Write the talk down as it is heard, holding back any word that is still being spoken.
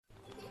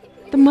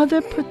The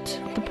mother put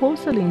the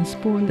porcelain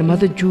spoon. The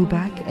mother drew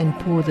back and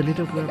pulled the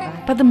little girl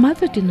back. But the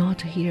mother did not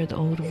hear the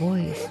old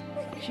voice.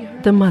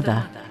 The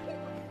mother.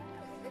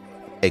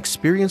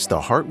 Experience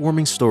the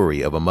heartwarming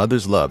story of a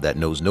mother's love that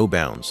knows no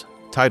bounds,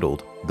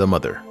 titled The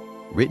Mother,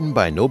 written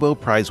by Nobel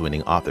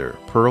Prize-winning author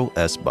Pearl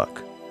S.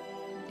 Buck.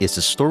 It's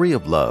a story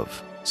of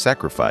love,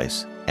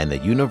 sacrifice, and the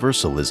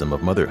universalism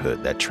of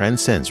motherhood that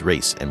transcends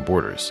race and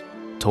borders,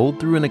 told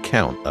through an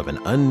account of an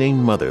unnamed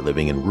mother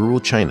living in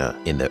rural China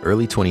in the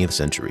early 20th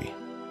century.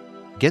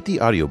 Get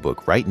the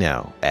audiobook right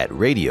now at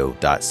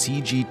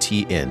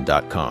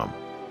radio.cgtn.com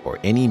or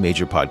any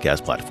major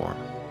podcast platform.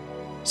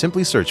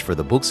 Simply search for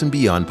the Books and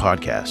Beyond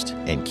podcast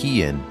and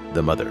key in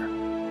The Mother.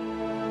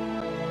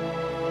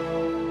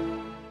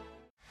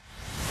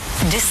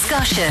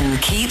 Discussion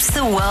keeps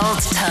the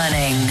world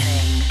turning.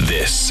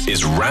 This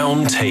is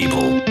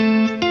Roundtable.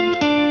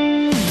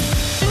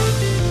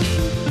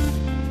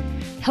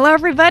 Hello,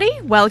 everybody.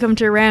 Welcome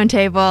to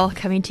Roundtable,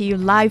 coming to you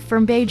live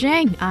from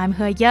Beijing. I'm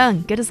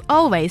Heyang. Good as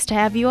always to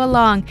have you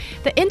along.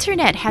 The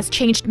internet has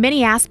changed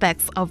many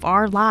aspects of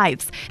our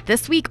lives.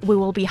 This week, we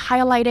will be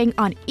highlighting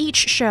on each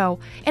show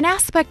an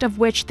aspect of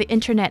which the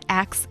internet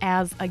acts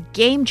as a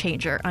game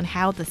changer on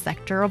how the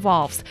sector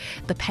evolves.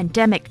 The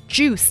pandemic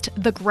juiced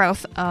the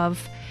growth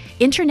of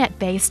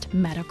internet-based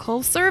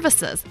medical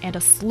services, and a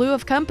slew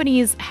of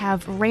companies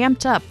have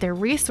ramped up their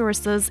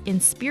resources in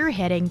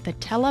spearheading the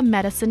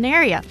telemedicine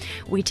area.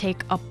 We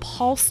take a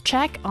pulse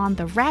check on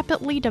the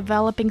rapidly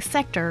developing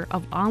sector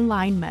of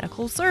online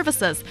medical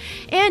services.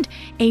 And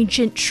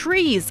ancient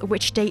trees,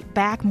 which date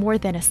back more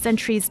than a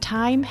century's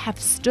time, have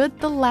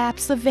stood the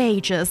lapse of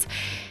ages.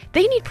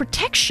 They need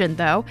protection,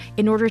 though,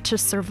 in order to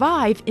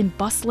survive in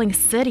bustling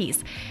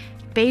cities.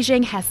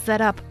 Beijing has set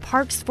up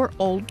parks for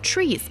old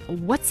trees.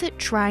 What's it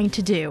trying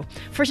to do?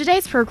 For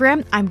today's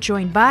program, I'm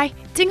joined by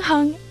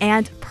Heng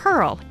and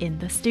Pearl in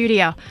the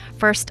studio.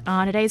 First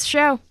on today's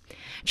show,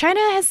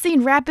 China has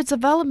seen rapid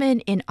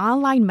development in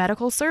online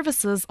medical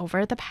services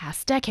over the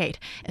past decade.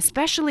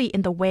 Especially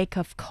in the wake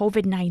of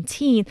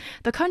COVID-19,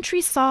 the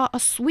country saw a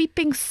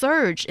sweeping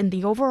surge in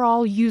the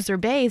overall user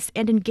base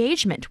and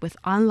engagement with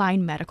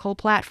online medical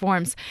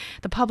platforms.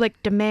 The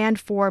public demand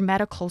for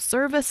medical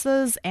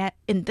services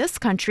in this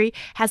country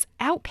has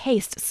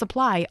outpaced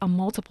supply on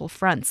multiple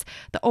fronts.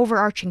 The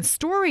overarching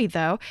story,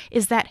 though,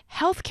 is that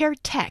healthcare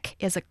tech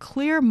is a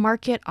clear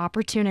market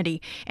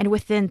opportunity, and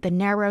within the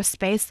narrow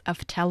space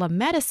of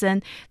telemedicine,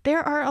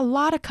 there are a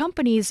lot of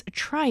companies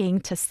trying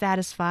to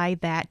satisfy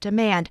that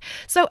demand.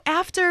 So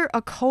after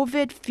a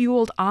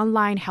COVID-fueled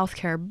online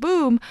healthcare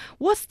boom,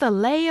 what's the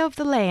lay of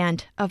the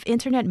land of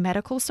internet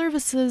medical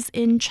services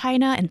in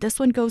China? And this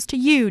one goes to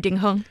you,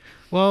 Heng.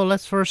 Well,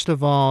 let's first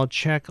of all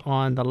check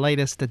on the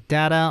latest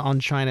data on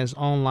China's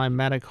online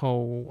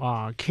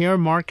medical care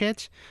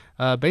market.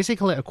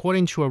 Basically,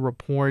 according to a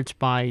report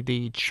by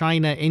the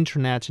China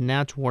Internet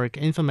Network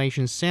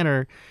Information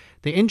Center,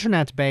 the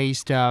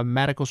internet-based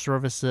medical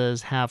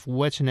services have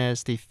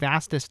witnessed the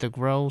fastest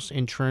growth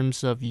in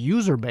terms of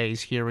user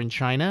base here in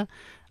China.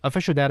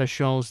 Official data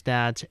shows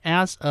that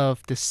as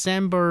of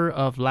December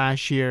of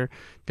last year,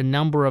 the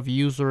number of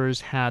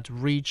users had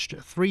reached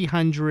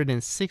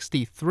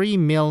 363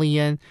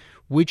 million,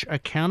 which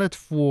accounted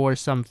for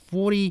some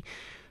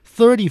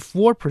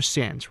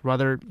 34%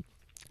 rather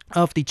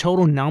of the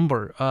total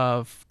number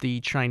of the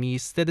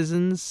Chinese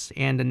citizens,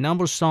 and the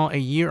number saw a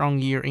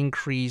year-on-year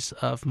increase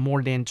of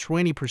more than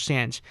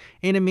 20%.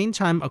 In the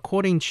meantime,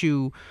 according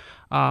to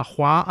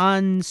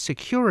Huaan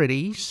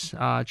Securities,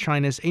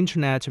 China's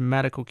internet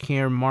medical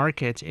care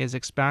market is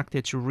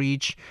expected to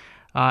reach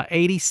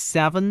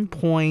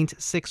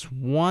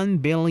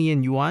 87.61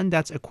 billion yuan.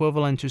 That's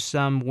equivalent to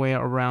somewhere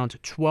around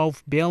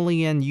 12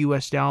 billion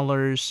US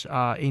dollars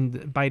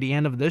by the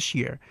end of this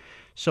year.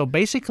 So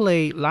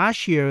basically,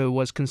 last year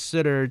was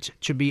considered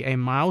to be a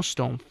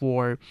milestone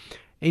for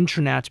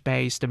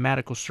internet-based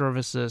medical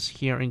services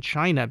here in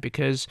China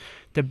because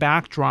the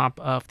backdrop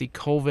of the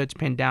COVID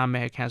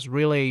pandemic has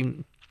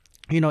really,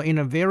 in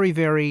a very,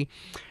 very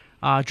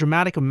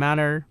dramatic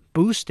manner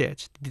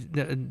boosted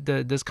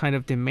this kind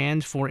of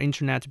demand for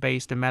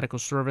internet-based medical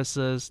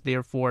services,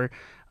 therefore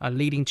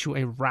leading to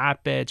a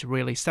rapid,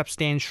 really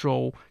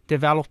substantial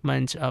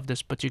development of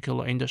this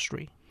particular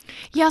industry.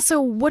 Yeah,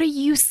 so what do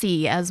you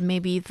see as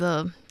maybe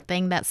the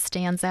thing that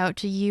stands out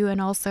to you?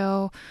 And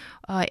also,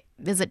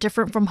 is it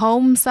different from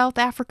home, South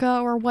Africa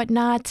or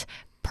whatnot?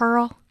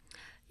 Pearl?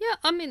 Yeah,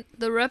 I mean,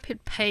 the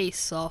rapid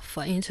pace of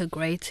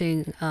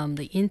integrating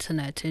the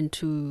internet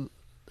into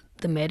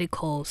the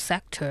medical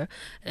sector,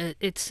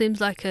 it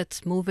seems like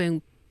it's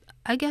moving,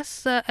 I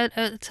guess, at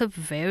a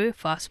very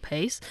fast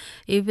pace.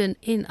 Even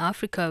in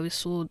Africa,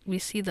 we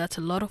see that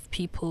a lot of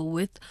people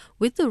with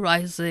the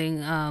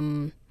rising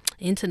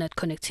internet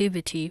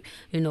connectivity,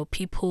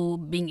 people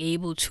being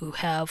able to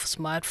have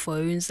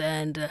smartphones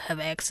and have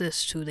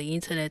access to the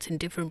internet in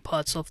different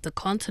parts of the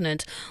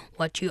continent,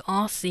 what you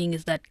are seeing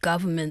is that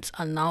governments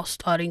are now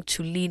starting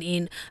to lean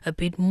in a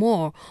bit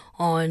more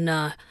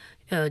on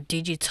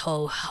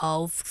digital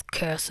health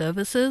care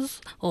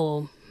services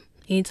or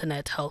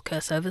internet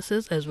healthcare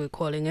services, as we're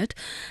calling it.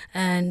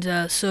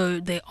 And so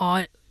they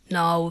are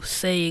now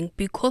saying,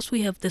 because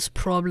we have this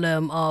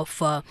problem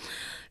of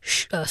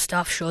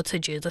staff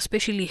shortages,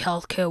 especially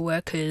healthcare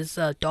workers,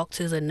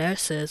 doctors and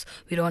nurses,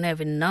 we don't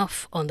have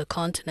enough on the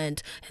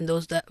continent, and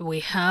those that we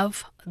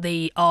have,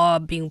 they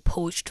are being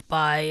poached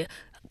by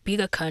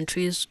bigger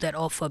countries that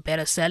offer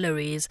better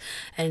salaries.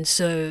 And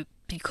so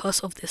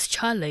because of this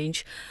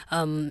challenge,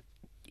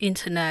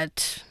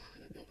 internet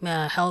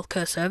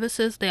healthcare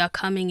services, they are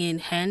coming in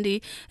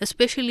handy,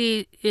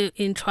 especially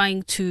in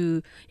trying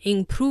to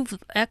improve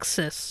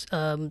access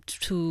to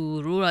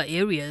rural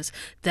areas.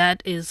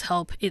 That is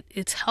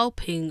it's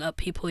helping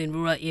people in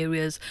rural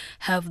areas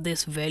have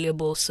this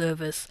valuable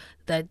service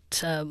that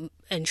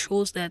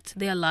ensures that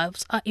their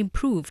lives are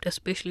improved,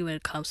 especially when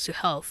it comes to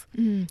health.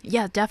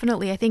 Yeah,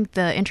 definitely. I think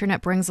the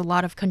internet brings a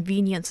lot of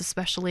convenience,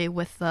 especially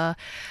with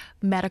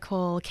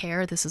medical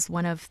care. This is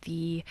one of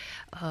the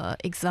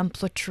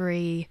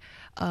exemplary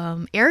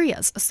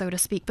areas, so to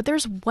speak. But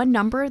there's one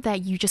number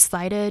that you just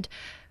cited,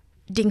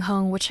 Ding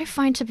Heng, which I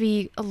find to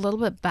be a little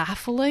bit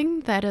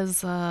baffling. That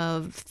is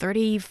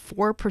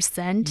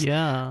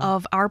 34%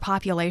 of our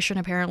population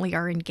apparently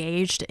are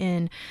engaged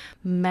in,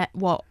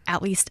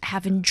 at least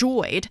have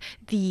enjoyed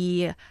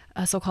the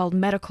so-called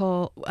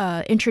medical,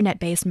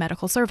 internet-based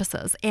medical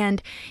services.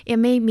 And it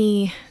made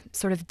me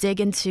sort of dig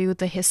into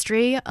the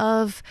history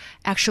of,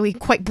 actually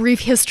quite brief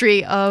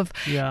history of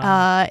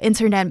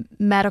internet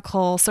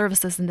medical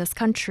services in this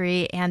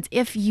country. And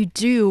if you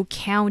do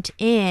count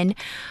in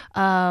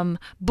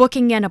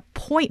booking an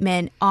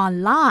appointment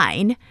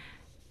online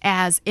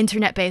as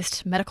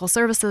internet-based medical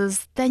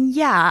services, then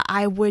yeah,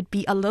 I would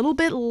be a little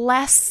bit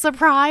less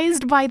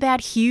surprised by that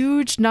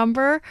huge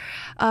number.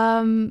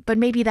 But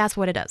maybe that's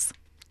what it is.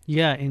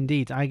 Yeah,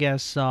 indeed. I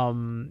guess,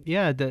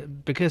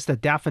 because the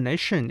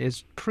definition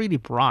is pretty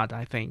broad,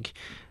 I think.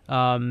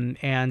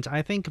 And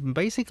I think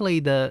basically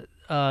the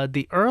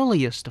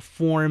earliest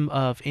form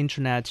of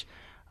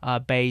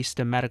internet-based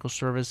medical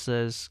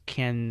services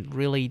can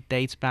really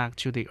date back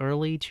to the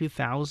early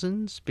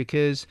 2000s,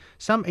 because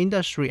some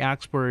industry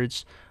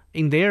experts,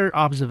 in their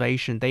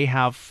observation, they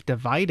have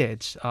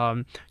divided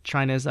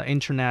China's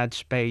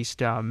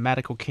internet-based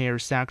medical care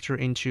sector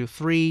into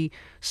 3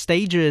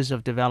 stages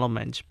of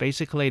development.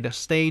 Basically, the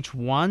stage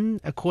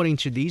 1, according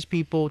to these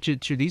people,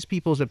 to these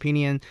people's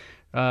opinion,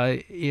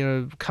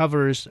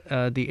 covers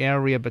the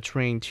area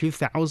between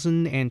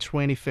 2000 and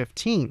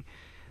 2015.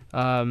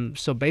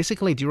 So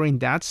basically, during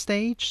that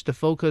stage, the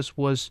focus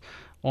was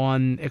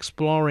on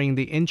exploring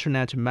the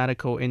internet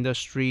medical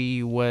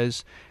industry,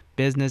 was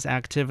business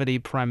activity,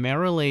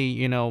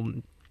 primarily,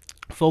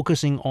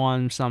 focusing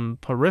on some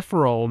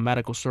peripheral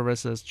medical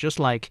services, just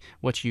like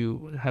what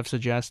you have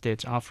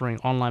suggested, offering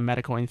online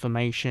medical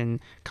information,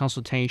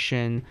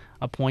 consultation,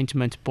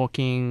 appointment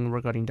booking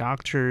regarding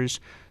doctors.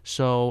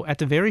 So at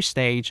the very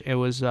stage, it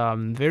was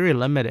very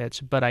limited.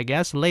 But I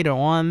guess later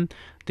on,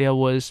 there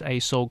was a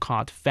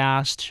so-called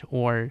fast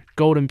or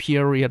golden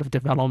period of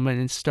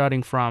development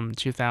starting from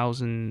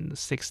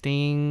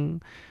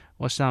 2016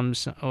 or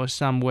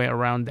somewhere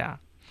around that.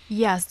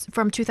 Yes,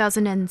 from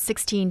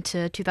 2016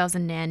 to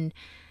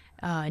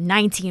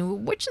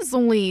 2019, which is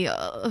only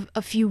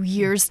a few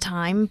years'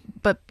 time,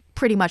 but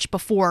pretty much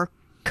before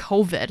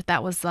COVID.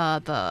 That was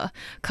the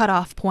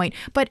cutoff point.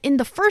 But in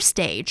the first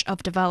stage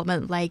of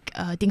development, like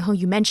Ding Heng,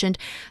 you mentioned,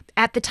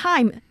 at the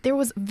time, there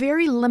was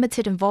very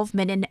limited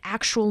involvement in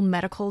actual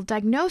medical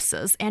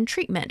diagnosis and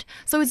treatment.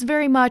 So it's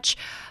very much,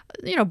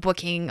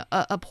 booking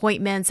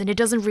appointments, and it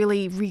doesn't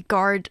really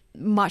regard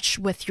much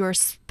with your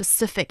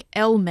specific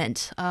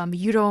ailment.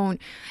 You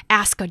don't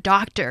ask a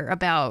doctor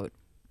about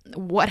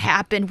what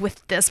happened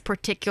with this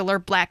particular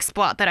black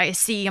spot that I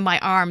see in my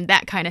arm,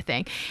 that kind of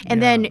thing.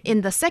 And then in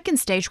the second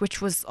stage,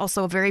 which was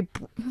also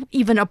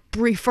even a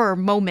briefer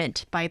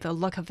moment by the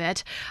look of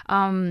it,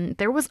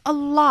 there was a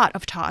lot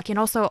of talk and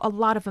also a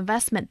lot of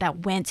investment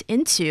that went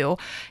into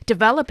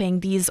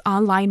developing these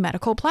online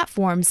medical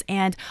platforms.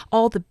 And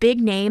all the big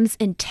names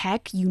in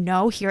tech,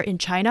 here in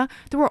China,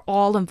 they were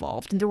all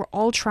involved, and they were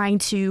all trying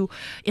to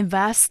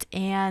invest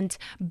and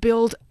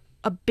build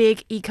a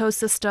big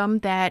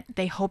ecosystem that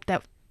they hope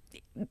that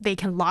they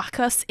can lock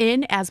us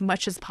in as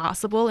much as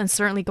possible, and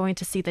certainly going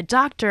to see the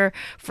doctor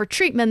for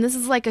treatment. This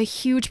is like a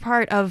huge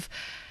part of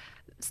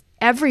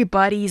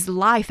everybody's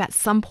life. At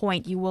some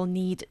point, you will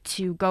need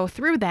to go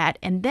through that.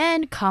 And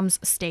then comes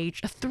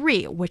stage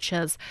 3, which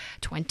is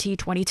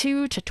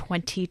 2022 to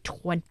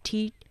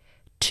 2022.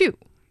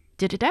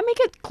 Did I make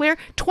it clear?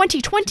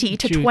 2020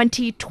 to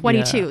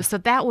 2022. Yeah. So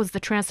that was the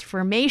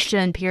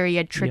transformation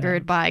period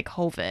triggered by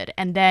COVID.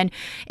 And then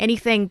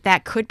anything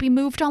that could be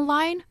moved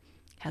online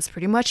has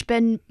pretty much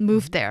been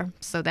moved there.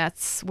 So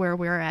that's where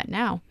we're at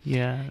now.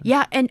 Yeah.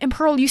 Yeah. And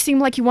Pearl, you seem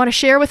like you want to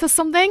share with us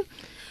something?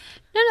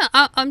 No,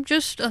 I'm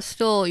just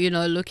still,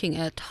 looking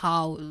at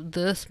how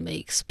this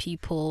makes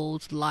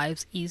people's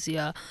lives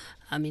easier.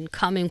 I mean,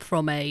 coming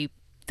from a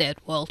third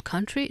world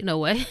country, in a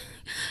way,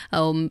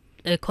 a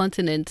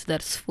continent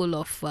that's full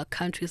of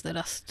countries that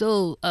are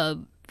still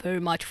very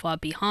much far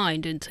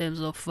behind in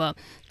terms of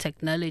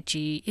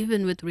technology,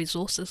 even with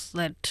resources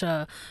that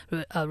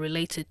are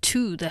related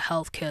to the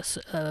healthcare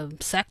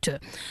sector.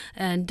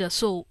 And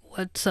so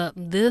what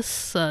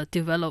this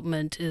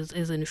development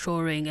is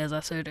ensuring, as I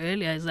said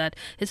earlier, is that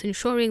it's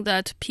ensuring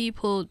that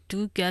people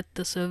do get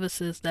the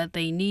services that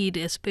they need,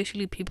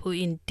 especially people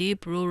in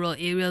deep rural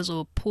areas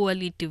or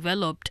poorly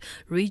developed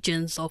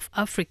regions of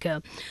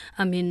Africa.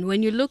 I mean,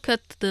 when you look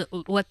at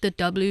what the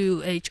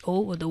WHO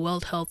or the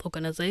World Health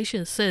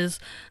Organization says,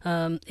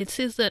 it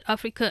says that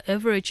Africa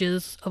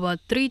averages about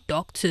 3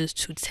 doctors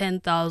to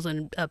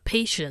 10,000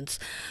 patients.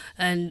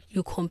 And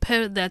you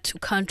compare that to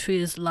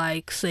countries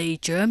like, say,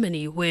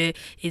 Germany, where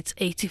it's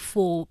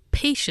 84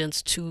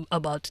 patients to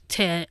about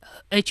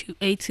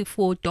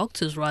 84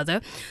 doctors rather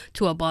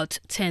to about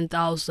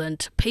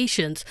 10,000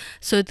 patients.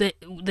 So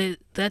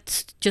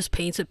that just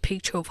paints a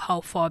picture of how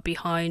far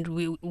behind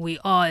we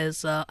are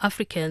as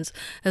Africans,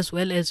 as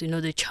well as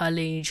the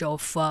challenge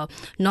of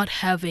not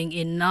having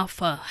enough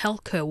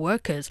healthcare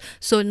workers.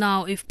 So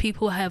now if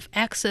people have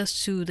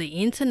access to the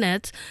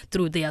internet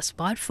through their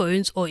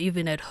smartphones, or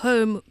even at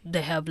home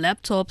they have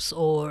laptops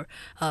or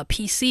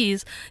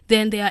PCs,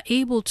 then they are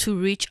able to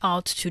reach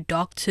out to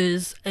doctors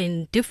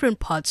in different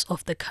parts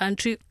of the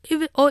country,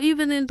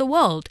 even in the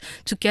world,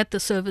 to get the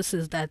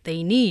services that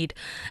they need.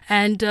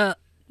 And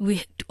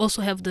we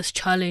also have this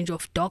challenge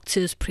of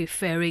doctors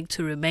preferring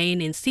to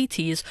remain in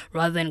cities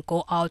rather than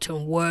go out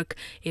and work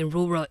in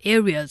rural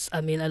areas.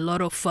 I mean, a lot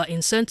of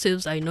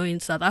incentives. I know in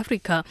South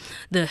Africa,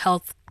 the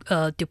health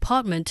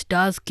department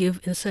does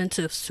give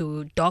incentives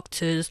to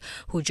doctors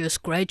who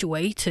just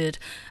graduated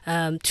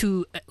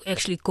to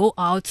actually go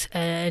out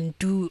and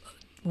do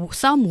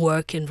some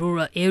work in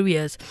rural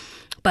areas,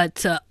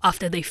 but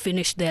after they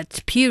finish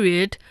that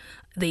period,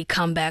 they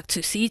come back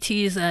to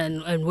cities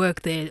and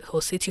work there,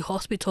 or city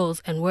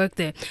hospitals and work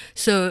there.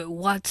 So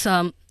what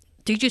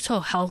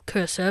digital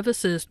healthcare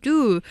services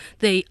do,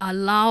 they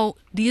allow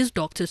these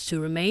doctors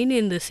to remain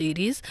in the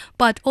cities,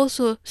 but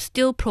also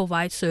still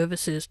provide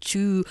services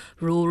to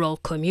rural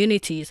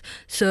communities.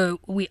 So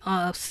we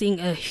are seeing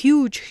a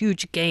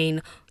huge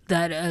gain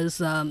that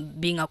is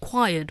being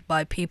acquired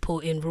by people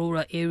in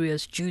rural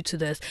areas due to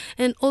this.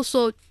 And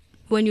also,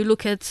 when you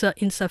look at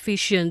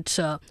insufficient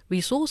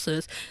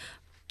resources,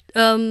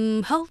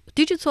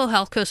 digital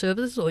healthcare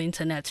services or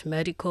internet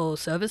medical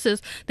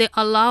services, they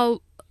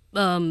allow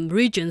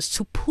regions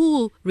to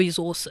pool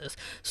resources.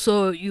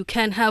 So you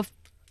can have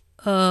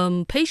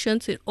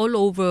patients all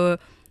over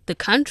the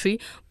country,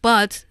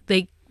 but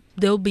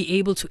they'll be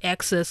able to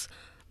access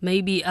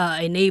maybe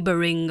a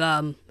neighboring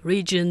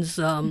regions,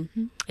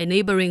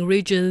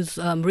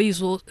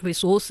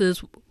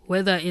 resources,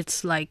 whether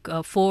it's like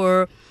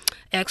for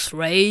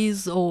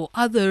X-rays or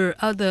other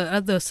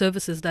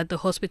services that the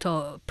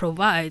hospital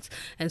provides.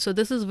 And so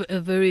this is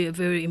a very,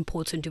 very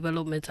important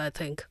development, I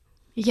think.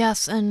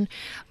 Yes, and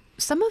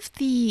some of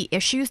the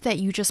issues that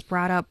you just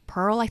brought up,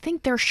 Pearl, I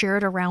think they're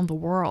shared around the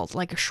world,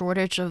 like a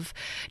shortage of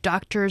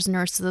doctors,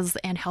 nurses,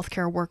 and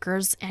healthcare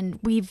workers. And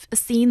we've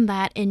seen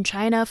that in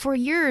China for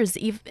years,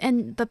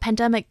 and the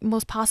pandemic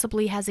most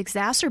possibly has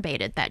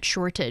exacerbated that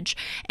shortage.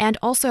 And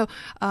also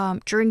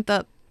during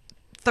the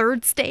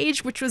third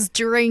stage, which was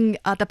during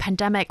the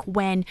pandemic,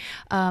 when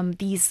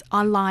these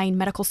online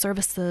medical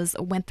services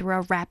went through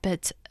a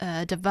rapid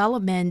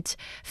development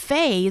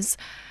phase,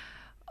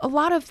 a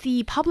lot of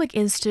the public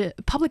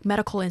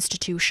medical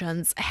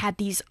institutions had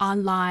these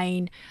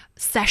online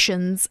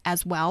sessions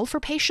as well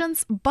for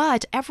patients.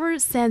 But ever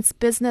since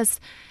business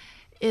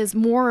is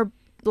more or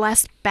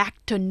less back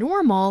to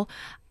normal,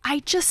 I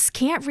just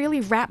can't really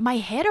wrap my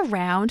head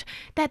around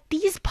that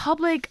these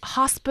public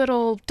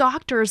hospital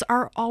doctors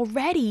are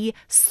already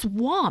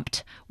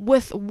swamped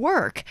with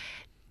work.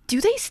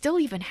 Do they still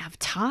even have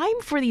time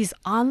for these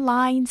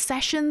online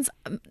sessions?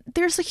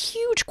 There's a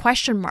huge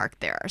question mark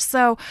there.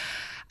 So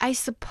I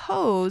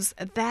suppose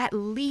that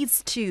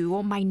leads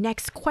to my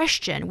next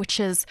question, which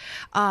is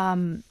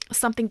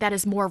something that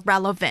is more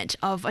relevant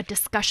of a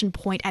discussion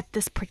point at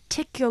this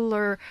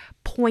particular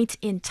point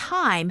in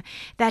time.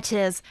 That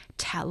is,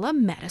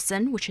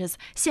 telemedicine, which is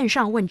线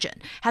上问诊,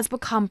 has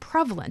become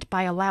prevalent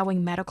by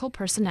allowing medical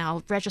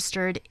personnel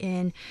registered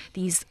in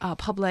these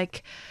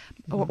public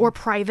or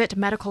private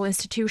medical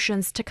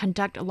institutions to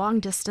conduct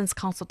long-distance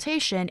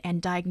consultation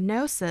and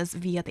diagnosis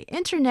via the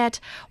internet.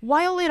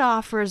 While it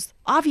offers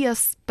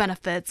obvious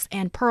benefits,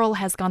 and Pearl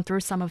has gone through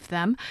some of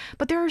them,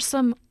 but there are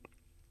some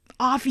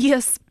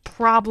obvious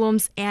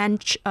problems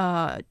and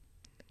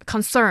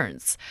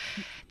concerns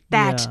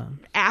that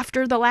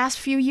after the last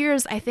few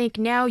years, I think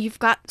now you've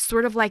got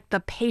sort of like the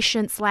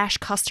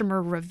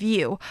patient/customer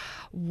review.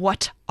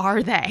 What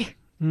are they?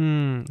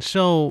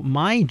 So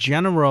my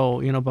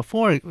general,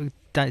 before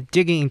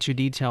digging into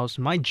details,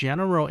 my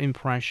general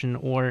impression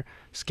or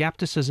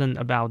skepticism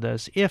about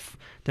this, if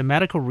the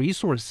medical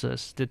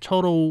resources, the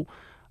total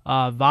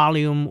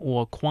volume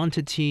or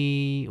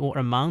quantity or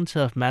amount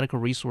of medical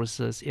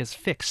resources is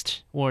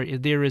fixed, or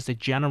if there is a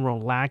general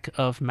lack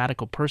of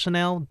medical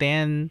personnel,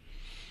 then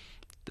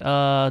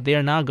they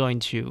are not going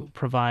to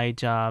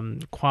provide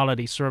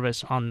quality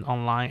service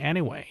online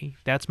anyway.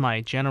 That's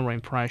my general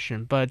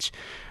impression. But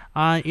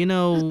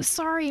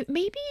Sorry,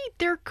 maybe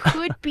there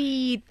could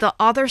be the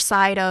other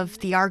side of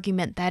the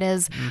argument that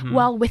is,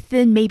 well,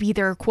 within maybe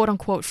their quote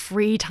unquote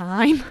free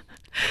time.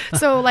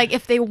 So, like,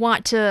 if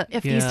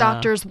these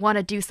doctors want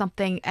to do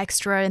something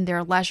extra in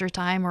their leisure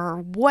time or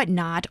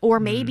whatnot, or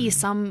maybe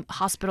some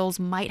hospitals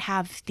might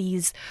have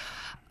these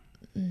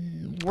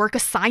work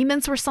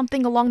assignments or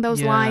something along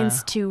those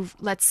lines to,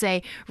 let's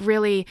say,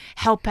 really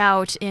help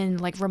out in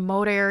like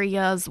remote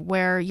areas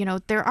where,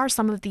 there are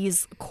some of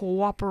these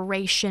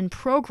cooperation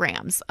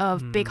programs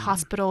of big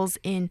hospitals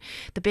in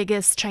the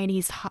biggest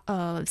Chinese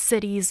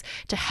cities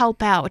to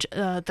help out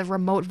the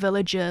remote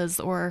villages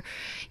or,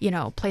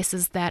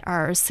 places that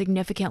are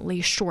significantly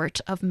short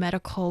of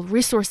medical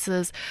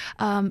resources.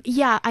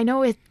 I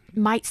know it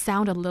might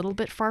sound a little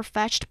bit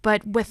far-fetched,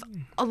 but with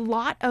a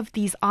lot of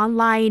these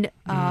online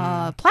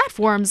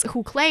platforms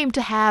who claim to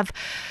have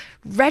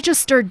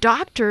registered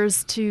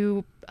doctors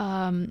to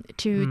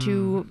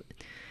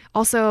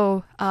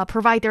also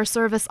provide their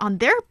service on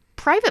their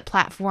private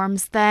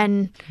platforms,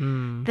 then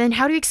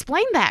how do you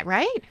explain that,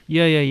 right?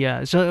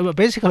 Yeah. So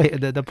basically,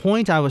 the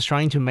point I was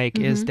trying to make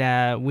is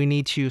that we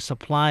need to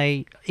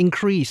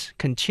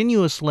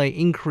continuously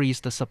increase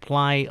the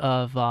supply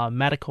of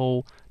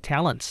medical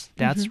talents.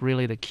 That's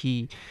really the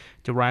key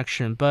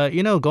direction. But,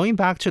 going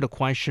back to the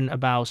question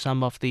about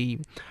some of the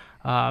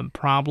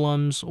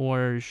problems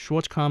or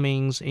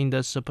shortcomings in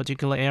this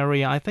particular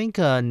area, I think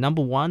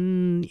number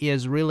one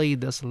is really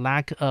this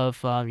lack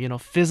of,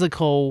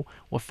 physical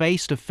or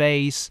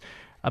face-to-face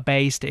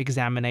based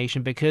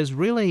examination, because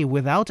really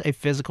without a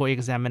physical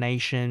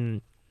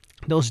examination,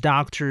 those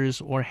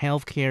doctors or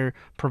healthcare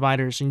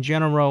providers in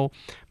general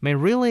may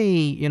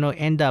really,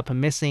 end up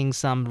missing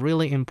some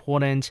really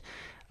important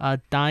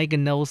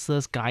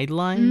diagnosis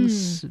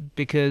guidelines,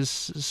 because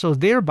so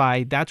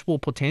thereby that will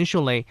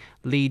potentially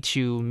lead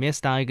to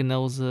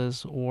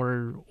misdiagnosis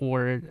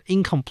or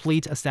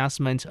incomplete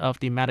assessment of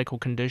the medical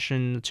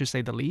condition, to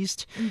say the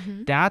least.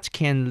 That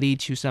can lead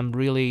to some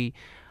really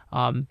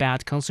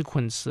bad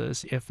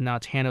consequences if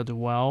not handled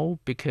well,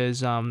 because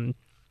so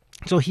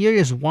here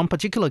is one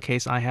particular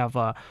case I have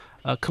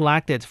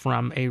collected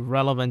from a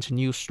relevant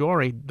news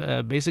story.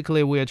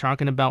 Basically, we are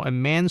talking about a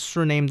man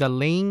surnamed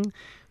Ling,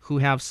 who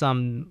have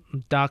some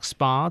dark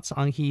spots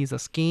on his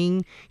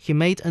skin. He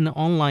made an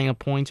online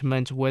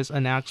appointment with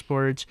an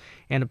expert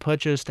and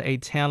purchased a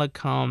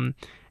telephone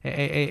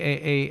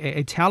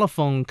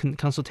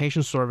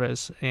consultation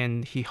service,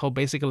 and he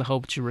basically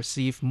hoped to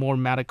receive more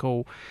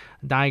medical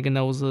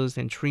diagnosis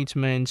and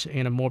treatment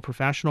in a more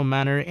professional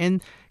manner.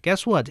 And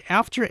guess what?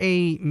 After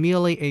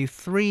merely a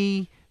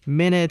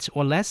 3-minute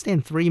or less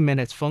than 3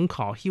 minutes phone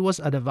call, he was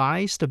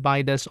advised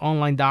by this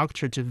online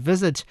doctor to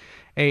visit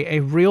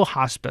a real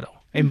hospital,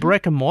 a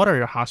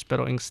brick-and-mortar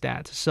hospital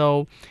instead.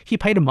 So he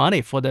paid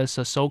money for this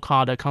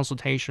so-called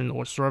consultation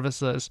or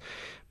services,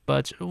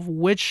 but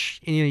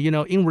which,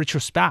 in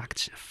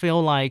retrospect,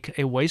 feel like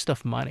a waste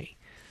of money.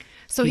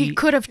 So he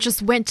could have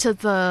just went to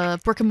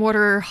the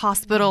brick-and-mortar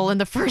hospital in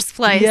the first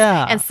place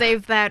and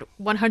saved that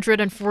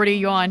 140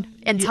 yuan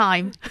in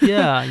time.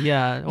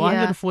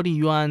 140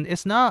 yuan.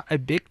 It's not a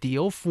big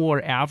deal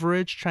for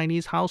average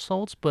Chinese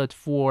households, but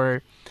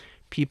for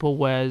people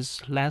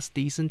with less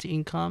decent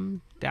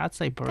income,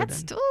 that's a burden. That's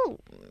still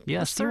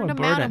a certain a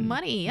amount of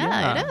money.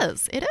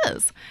 It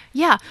is.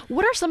 Yeah.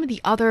 What are some of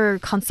the other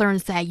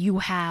concerns that you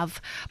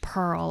have,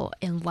 Pearl,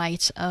 in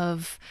light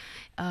of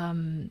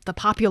the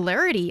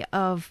popularity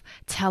of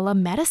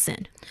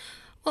telemedicine?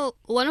 Well,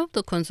 one of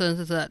the concerns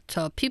is that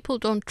people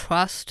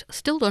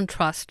still don't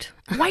trust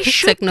Why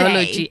should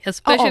technology, they?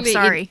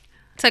 especially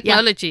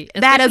technology,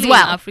 that as especially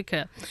well. in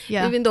Africa.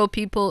 Even though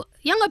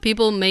younger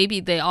people, maybe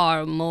they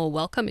are more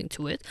welcoming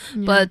to it.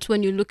 But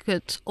when you look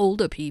at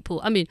older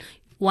people,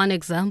 one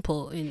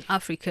example in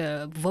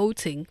Africa,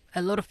 voting,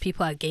 a lot of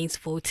people are against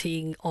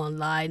voting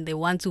online. They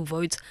want to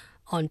vote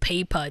on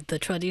paper the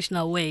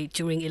traditional way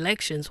during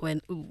elections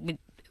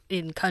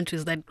in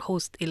countries that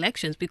host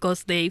elections,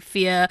 because they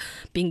fear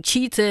being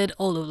cheated,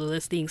 all of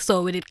those things.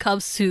 So when it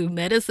comes to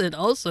medicine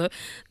also,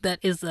 that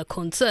is a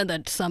concern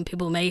that some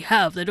people may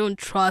have. They don't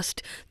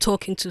trust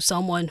talking to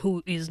someone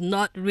who is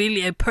not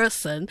really a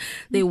person.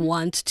 They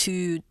want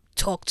to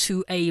talk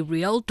to a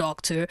real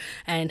doctor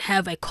and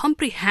have a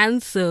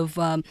comprehensive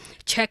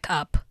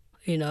checkup,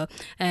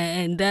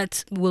 and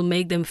that will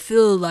make them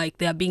feel like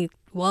they are being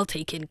well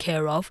taken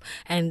care of,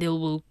 and they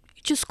will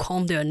just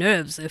calm their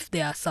nerves if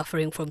they are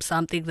suffering from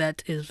something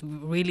that is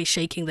really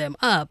shaking them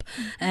up.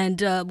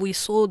 And we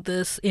saw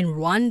this in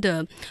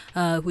Rwanda,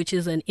 which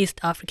is an East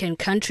African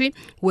country,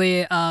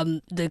 where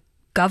the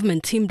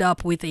government teamed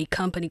up with a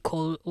company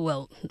called,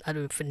 well, I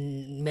don't know if I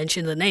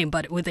mention the name,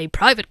 but with a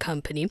private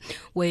company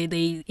where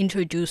they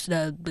introduced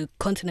the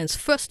continent's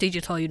first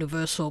digital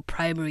universal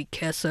primary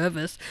care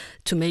service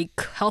to make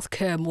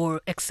healthcare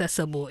more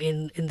accessible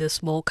in this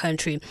small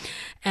country.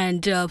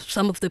 And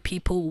some of the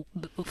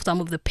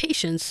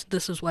patients,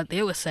 this is what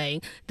they were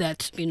saying,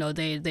 that,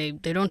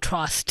 they don't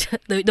trust,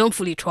 they don't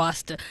fully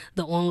trust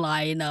the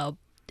online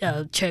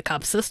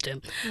checkup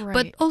system. Right.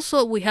 But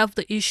also we have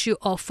the issue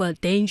of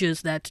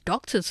dangers that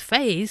doctors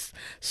face.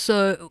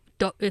 So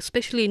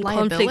especially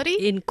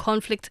in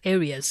conflict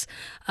areas.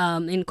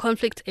 In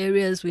conflict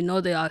areas, we know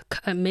there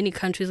are many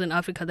countries in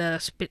Africa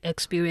that are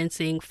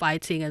experiencing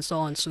fighting and so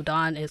on,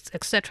 Sudan,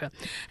 etc.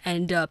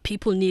 And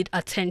people need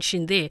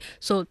attention there.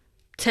 So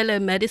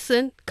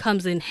telemedicine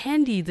comes in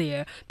handy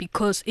there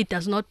because it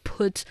does not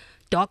put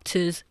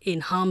doctors in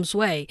harm's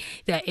way.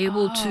 They're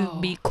able to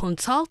be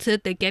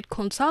consulted. They get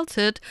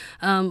consulted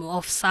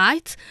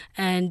off-site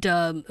and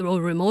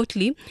or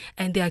remotely,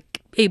 and they are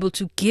able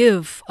to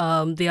give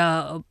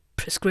their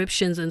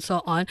prescriptions and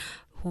so on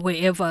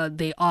wherever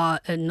they are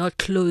and not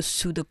close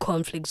to the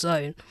conflict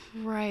zone.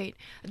 Right.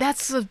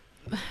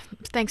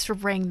 Thanks for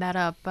bringing that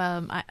up.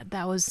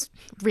 That was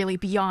really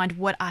beyond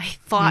what I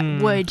thought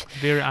would...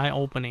 Very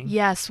eye-opening.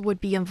 Yes, would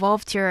be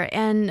involved here.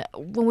 And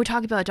when we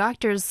talk about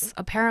doctors,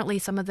 apparently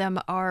some of them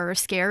are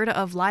scared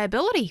of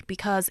liability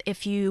because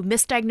if you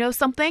misdiagnose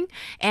something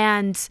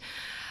and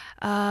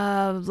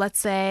let's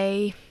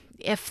say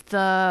if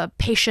the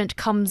patient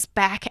comes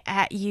back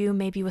at you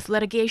maybe with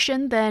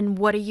litigation, then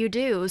what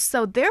do?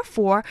 So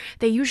therefore,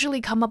 they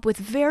usually come up with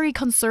very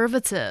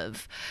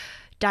conservative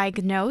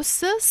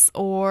diagnosis,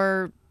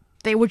 or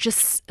they would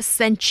just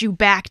send you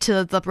back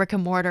to the brick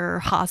and mortar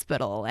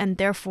hospital, and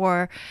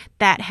therefore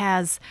that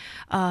has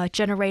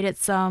generated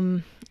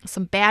some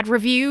bad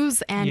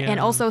reviews, and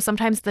also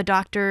sometimes the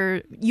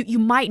doctor, you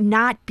might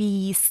not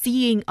be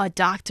seeing a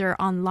doctor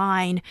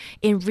online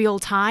in real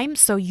time,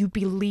 so you'd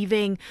be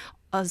leaving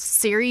a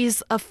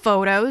series of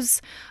photos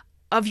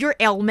of your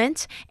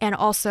ailment and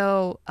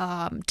also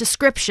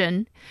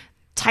description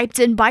typed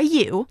in by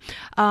you,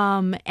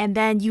 and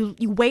then you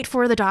wait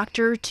for the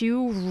doctor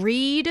to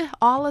read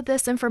all of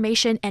this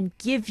information and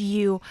give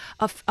you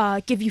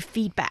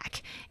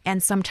feedback.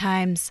 And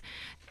sometimes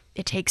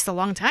it takes a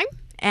long time,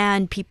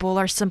 and people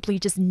are simply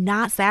just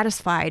not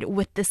satisfied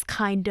with this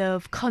kind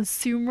of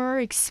consumer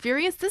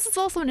experience. This is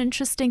also an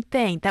interesting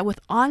thing, that with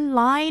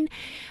online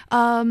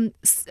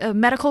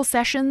medical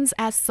sessions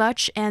as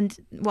such, and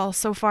well,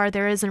 so far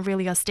there isn't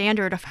really a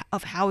standard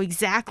of how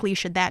exactly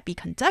should that be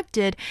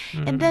conducted.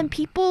 And then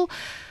people,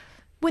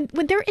 when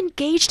they're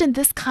engaged in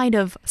this kind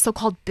of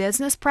so-called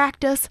business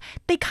practice,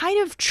 they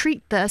kind of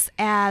treat this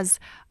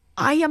as,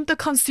 I am the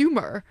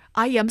consumer.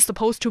 I am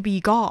supposed to be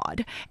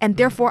God. And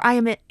therefore, I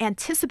am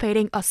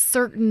anticipating a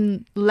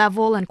certain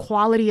level and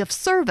quality of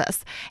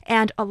service.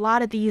 And a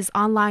lot of these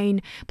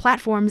online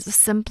platforms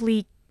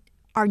simply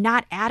are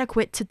not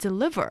adequate to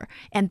deliver.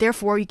 And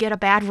therefore, you get a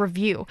bad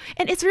review.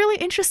 And it's really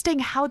interesting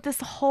how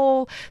this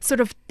whole sort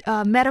of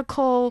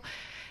medical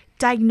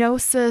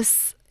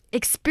diagnosis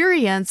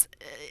experience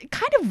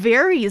kind of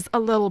varies a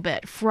little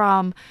bit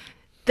from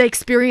the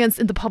experience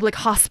in the public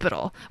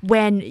hospital,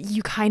 when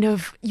you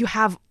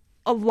have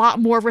a lot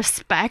more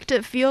respect,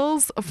 it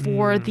feels,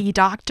 for the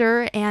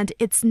doctor, and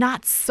it's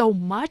not so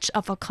much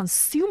of a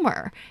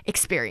consumer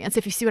experience,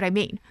 if you see what I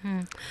mean.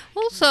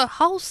 Also,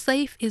 how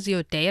safe is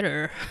your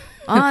data?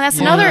 That's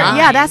another,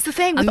 that's the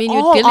thing with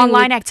all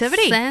online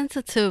activity.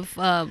 Sensitive,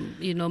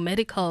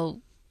 medical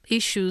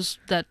issues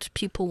that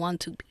people want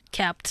to be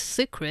kept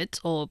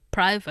secret or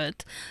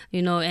private,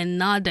 and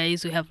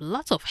nowadays we have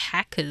lots of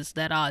hackers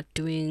that are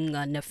doing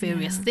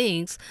nefarious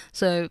things.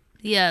 So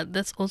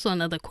that's also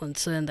another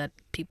concern that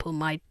people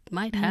might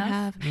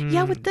have.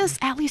 Yeah, with this,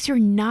 at least you're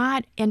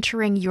not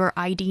entering your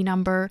ID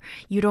number.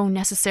 You don't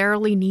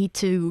necessarily need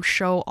to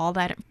show all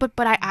that. But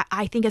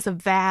I think it's a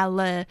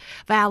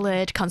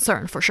valid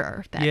concern for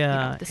sure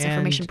that this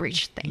information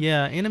breach thing.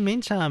 Yeah, in the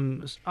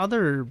meantime,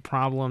 other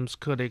problems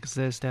could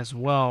exist as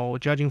well,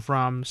 judging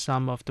from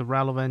some of the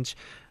relevant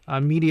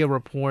media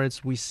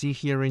reports we see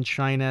here in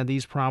China.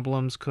 These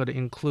problems could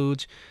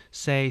include,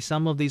 say,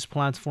 some of these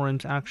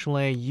platforms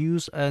actually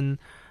use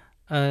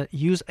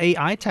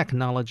AI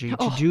technology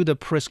to do the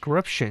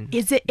prescription.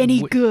 Is it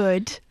any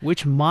good?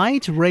 Which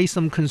might raise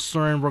some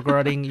concern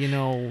regarding,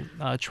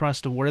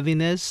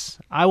 trustworthiness.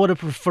 I would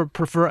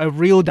prefer a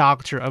real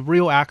doctor, a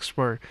real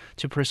expert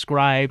to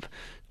prescribe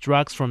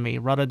drugs for me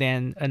rather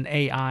than an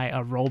AI,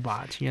 a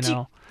robot,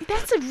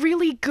 That's a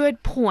really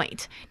good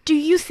point. Do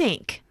you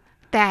think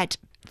that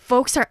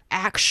folks are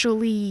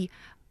actually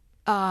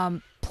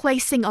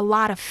placing a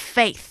lot of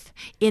faith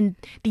in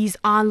these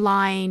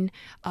online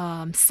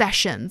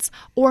sessions,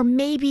 or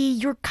maybe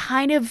you're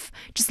kind of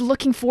just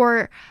looking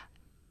for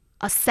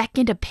a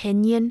second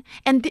opinion?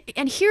 And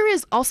here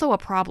is also a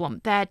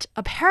problem that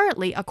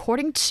apparently,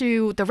 according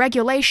to the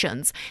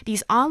regulations,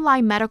 these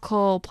online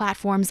medical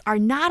platforms are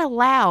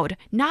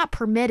not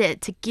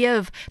permitted to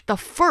give the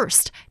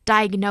first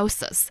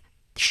diagnosis.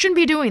 They shouldn't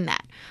be doing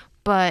that.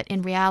 but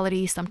in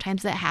reality,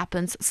 sometimes that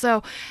happens.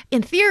 So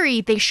in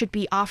theory, they should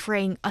be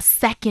offering a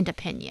second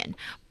opinion.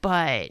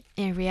 But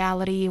in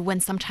reality, when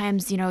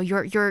sometimes, you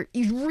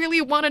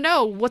really want to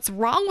know what's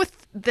wrong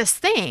with this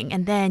thing,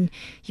 and then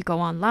you go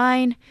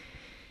online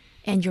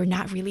and you're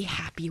not really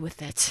happy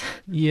with it.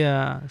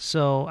 Yeah,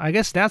 so I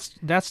guess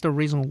that's the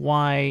reason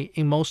why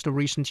in most of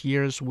recent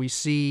years we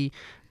see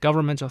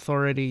government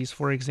authorities,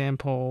 for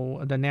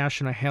example, the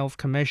National Health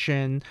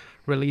Commission,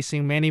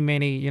 releasing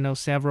many,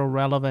 several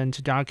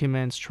relevant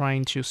documents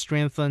trying to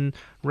strengthen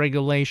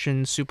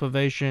regulation,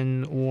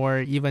 supervision,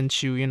 or even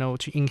to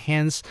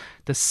enhance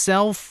the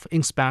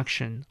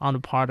self-inspection on the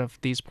part of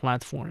these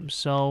platforms.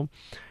 So,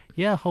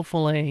 yeah,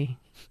 hopefully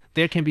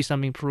there can be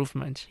some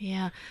improvement.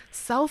 Yeah.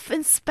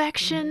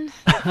 Self-inspection.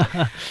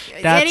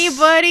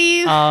 Anybody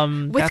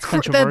with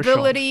the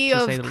ability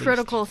of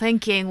critical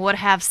therming would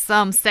have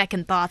some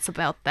second thoughts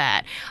about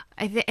that.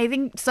 I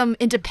think some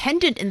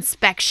independent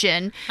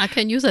inspection. I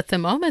can use a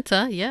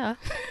thermometer, yeah.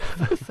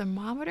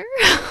 Thermometer?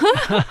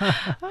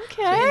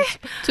 Okay.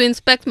 To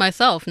inspect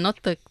myself,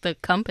 not the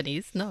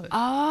companies, no.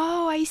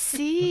 Oh, I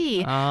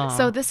see.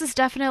 So this is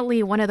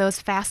definitely one of those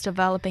fast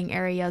developing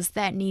areas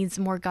that needs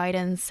more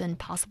guidance and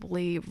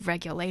possibly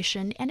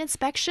regulation and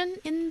inspection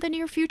in the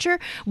near future.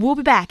 We'll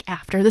be back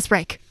after this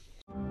break.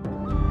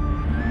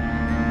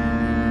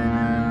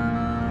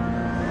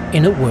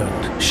 In a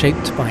world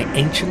shaped by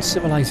ancient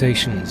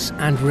civilizations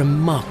and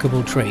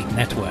remarkable trade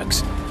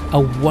networks, a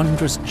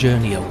wondrous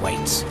journey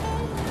awaits.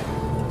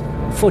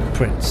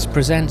 Footprints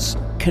presents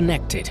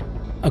Connected,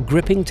 a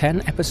gripping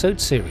 10-episode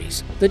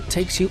series that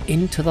takes you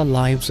into the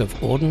lives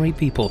of ordinary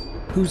people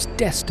whose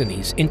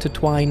destinies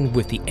intertwine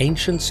with the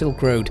ancient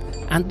Silk Road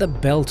and the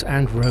Belt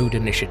and Road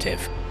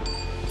Initiative.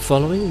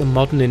 Following the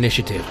modern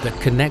initiative that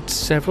connects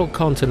several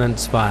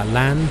continents via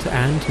land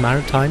and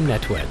maritime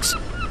networks,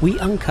 we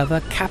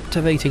uncover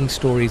captivating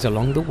stories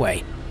along the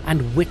way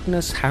and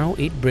witness how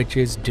it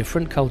bridges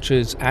different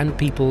cultures and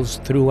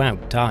peoples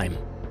throughout time.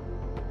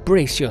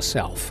 Brace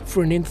yourself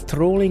for an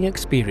enthralling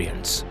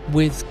experience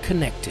with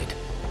Connected,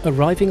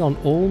 arriving on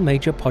all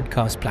major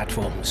podcast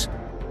platforms.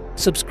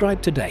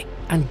 Subscribe today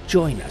and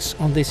join us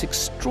on this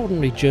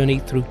extraordinary journey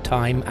through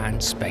time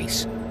and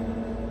space.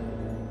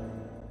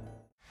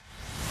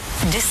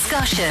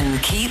 Discussion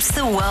keeps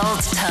the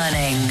world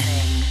turning.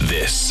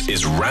 This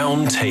is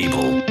Round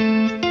Table.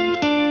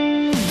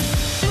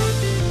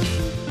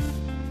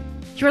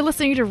 You're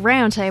listening to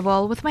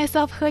Roundtable with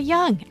myself,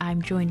 Heyang.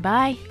 I'm joined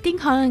by Ding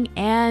Heng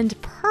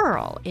and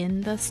Pearl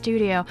in the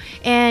studio.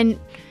 And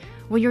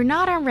when you're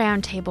not on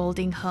Roundtable,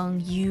 Ding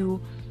Heng,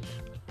 you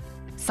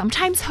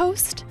sometimes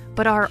host,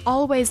 but are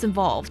always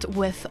involved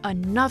with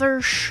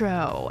another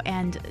show.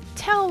 And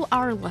tell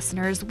our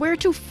listeners where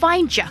to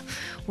find you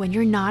when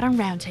you're not on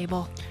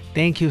Roundtable.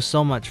 Thank you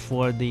so much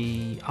for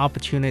the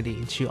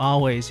opportunity to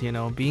always,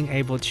 being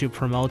able to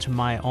promote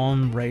my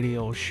own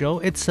radio show.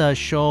 It's a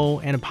show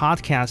and a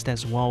podcast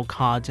as well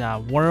called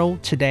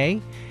World Today.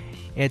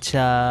 It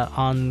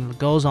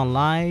goes on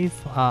live,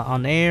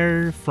 on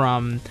air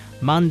from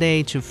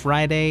Monday to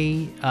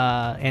Friday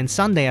and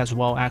Sunday as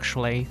well,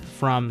 actually,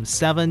 from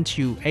 7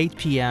 to 8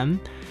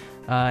 p.m.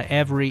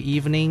 Every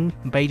evening,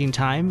 Beijing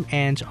time.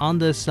 And on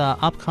this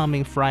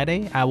upcoming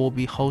Friday, I will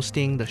be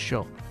hosting the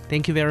show.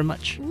 Thank you very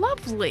much.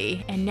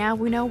 Lovely. And now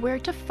we know where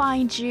to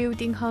find you,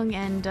 Ding Heng.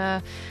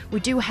 And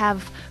we do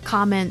have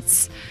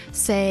comments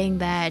saying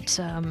that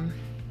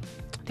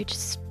they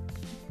just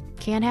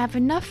can't have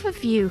enough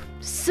of you.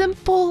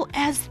 Simple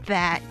as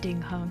that,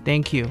 Ding Heng.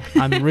 Thank you.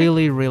 I'm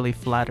really, really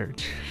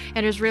flattered.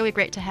 And it was really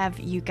great to have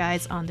you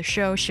guys on the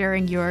show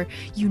sharing your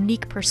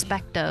unique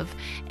perspective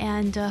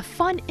and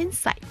fun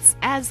insights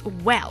as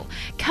well.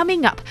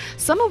 Coming up,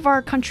 some of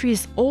our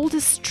country's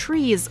oldest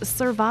trees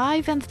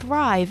survive and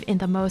thrive in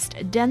the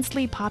most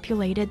densely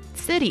populated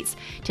cities.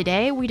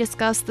 Today, we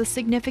discuss the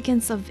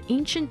significance of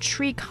ancient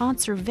tree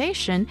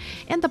conservation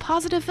and the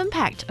positive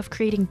impact of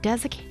creating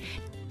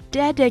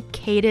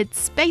dedicated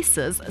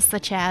spaces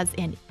such as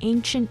an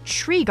ancient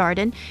tree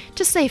garden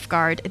to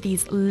safeguard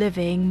these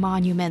living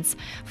monuments.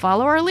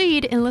 Follow our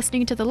lead in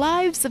listening to the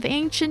lives of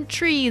ancient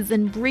trees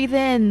and breathe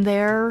in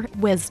their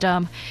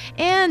wisdom.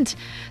 And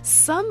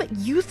some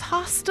youth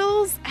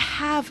hostels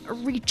have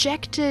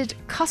rejected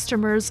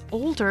customers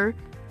older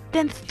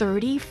than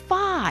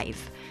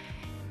 35.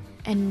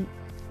 And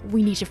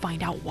we need to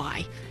find out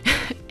why.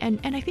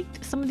 and I think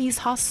some of these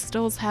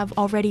hostels have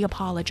already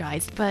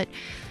apologized, but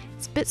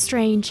it's a bit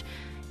strange.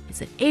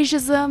 Is it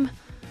ageism?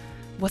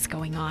 What's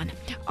going on?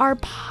 Our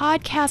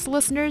podcast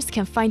listeners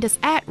can find us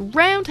at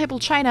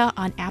Roundtable China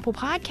on Apple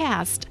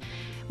Podcast.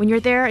 When you're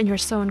there and you're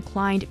so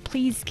inclined,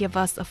 please give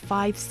us a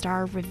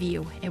 5-star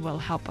review. It will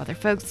help other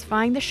folks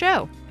find the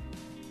show.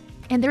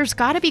 And there's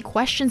got to be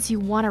questions you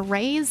want to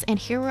raise and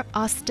hear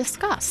us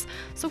discuss.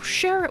 So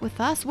share it with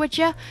us, would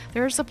you?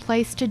 There's a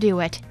place to do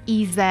it.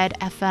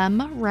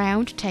 EZFM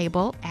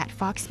Roundtable at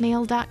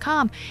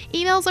foxmail.com.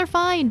 Emails are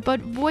fine, but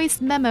voice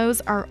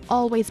memos are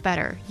always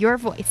better. Your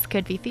voice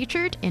could be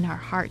featured in our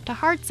Heart to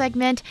Heart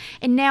segment.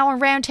 And now on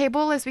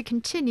Roundtable as we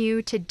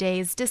continue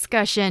today's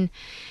discussion.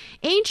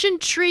 Ancient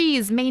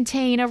trees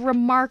maintain a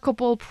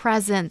remarkable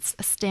presence,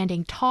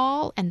 standing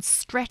tall and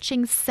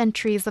stretching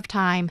centuries of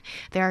time.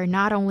 They are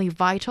not only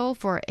vital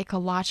for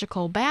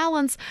ecological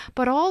balance,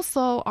 but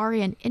also are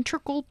an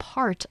integral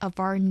part of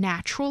our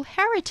natural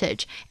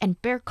heritage and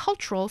bear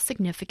cultural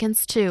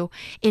significance too.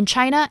 In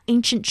China,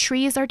 ancient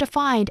trees are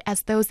defined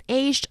as those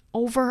aged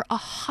over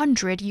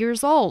 100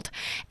 years old.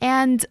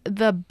 And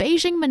the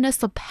Beijing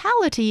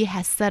municipality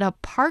has set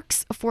up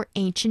parks for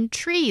ancient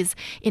trees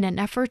in an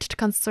effort to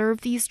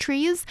conserve these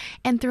trees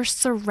and their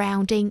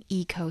surrounding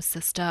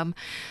ecosystem.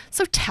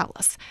 So tell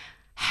us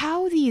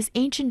how these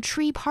ancient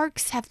tree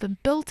parks have been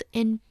built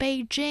in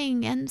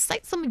Beijing, and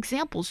cite some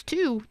examples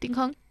too, Ding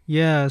Heng.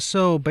 Yeah,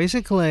 so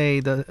basically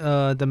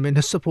the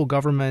municipal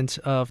government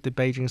of the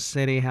Beijing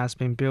city has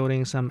been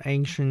building some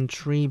ancient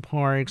tree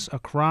parks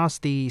across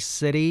the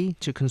city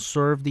to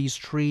conserve these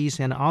trees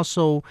and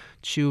also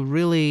to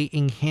really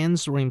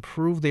enhance or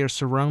improve their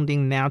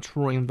surrounding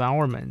natural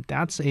environment.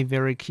 That's a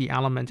very key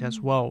element as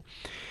well.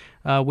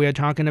 We are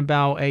talking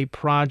about a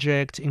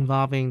project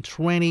involving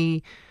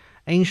 20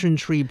 ancient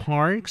tree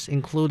parks,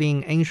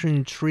 including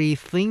ancient tree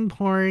theme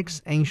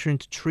parks,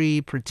 ancient tree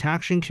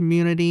protection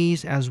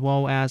communities, as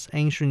well as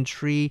ancient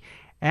tree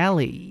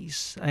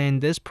alleys.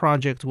 And this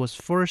project was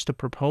first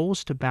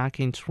proposed back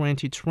in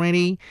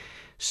 2020.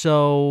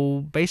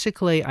 So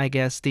basically, I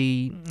guess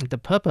the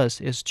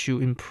purpose is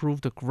to improve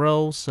the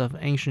growth of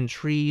ancient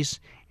trees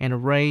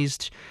and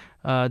raise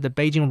the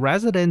Beijing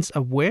residents'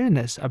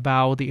 awareness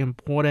about the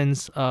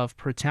importance of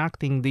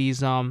protecting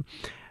these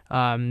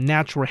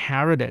natural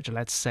heritage,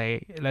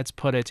 let's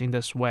put it in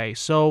this way.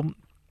 So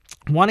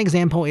one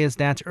example is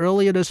that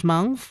earlier this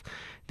month,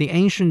 the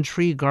ancient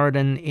tree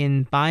garden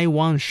in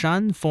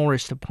Baiwangshan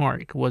Forest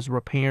Park was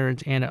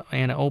repaired and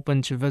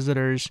opened to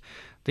visitors.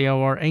 There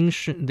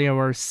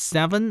were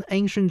 7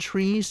 ancient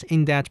trees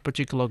in that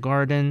particular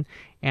garden,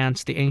 and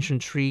the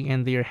ancient tree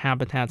and their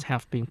habitats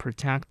have been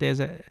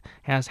protected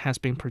has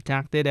been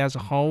protected as a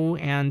whole.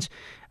 And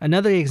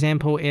another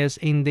example is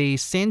in the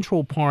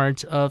central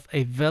part of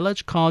a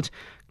village called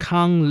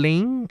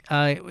Kangling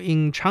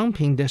in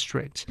Changping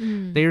district.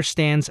 There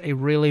stands a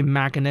really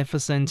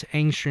magnificent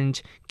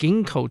ancient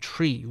ginkgo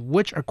tree,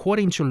 which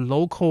according to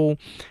local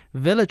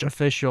village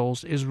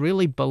officials is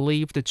really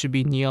believed to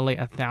be nearly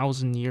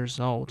 1,000 years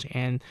old.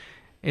 And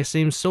it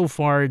seems so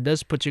far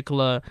this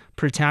particular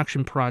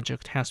protection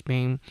project has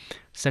been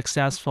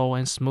successful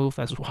and smooth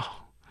as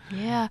well.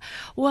 Yeah.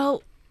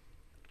 Well,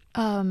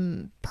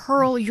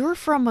 Pearl, you're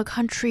from a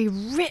country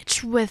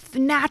rich with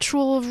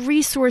natural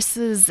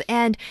resources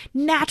and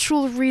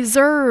natural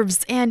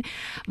reserves, and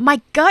my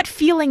gut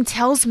feeling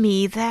tells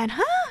me that,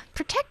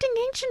 protecting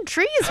ancient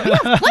trees, we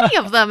have plenty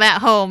of them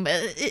at home.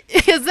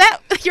 Is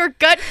that your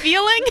gut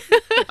feeling?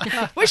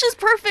 Which is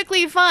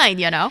perfectly fine,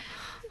 you know?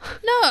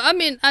 No, I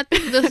mean, I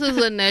think this is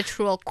a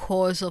natural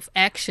course of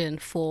action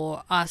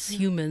for us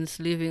humans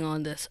living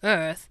on this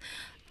earth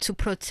to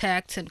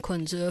protect and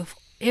conserve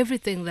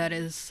everything that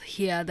is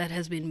here that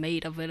has been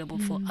made available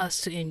for us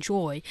to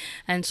enjoy.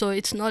 And so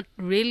it's not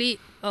really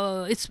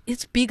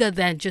it's bigger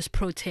than just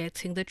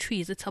protecting the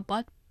trees. It's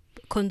about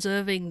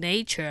conserving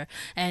nature,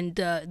 and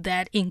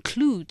that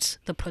includes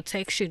the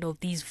protection of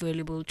these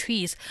valuable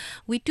trees.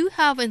 We do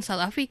have in South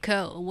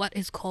Africa what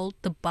is called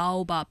the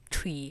baobab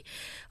tree,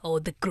 or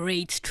the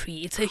great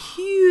tree. It's a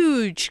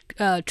huge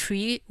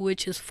tree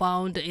which is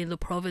found in the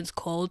province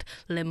called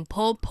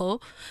Limpopo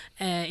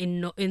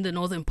in the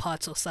northern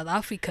parts of South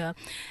Africa,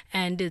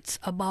 and it's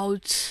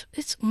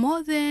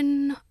more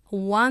than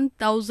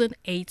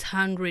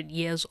 1,800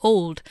 years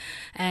old,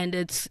 and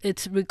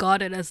it's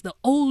regarded as the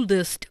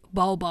oldest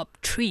baobab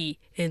tree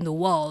in the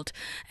world.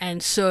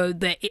 And so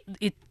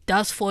it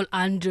does fall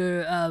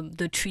under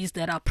the trees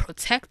that are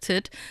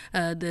protected,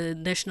 the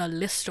national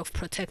list of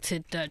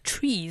protected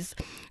trees,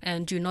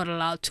 and you're not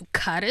allowed to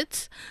cut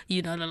it.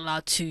 You're not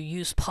allowed to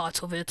use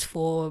parts of it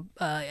for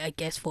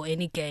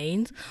any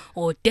gains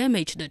or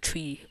damage the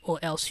tree, or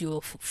else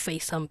you'll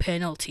face some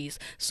penalties.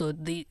 So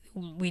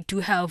we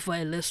do have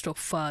a list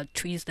of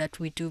trees that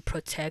we do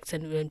protect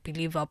and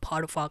believe are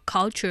part of our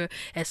culture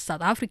as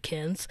South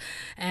Africans.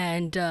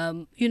 And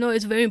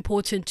it's very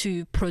important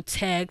to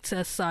protect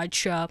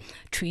such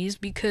trees,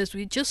 because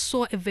we just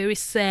saw a very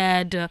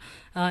sad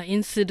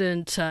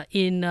incident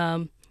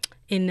in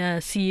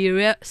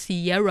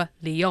Sierra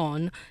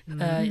Leone,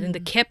 in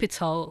the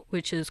capital,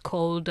 which is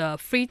called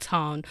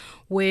Freetown,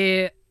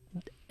 where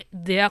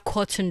their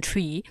cotton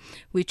tree,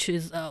 which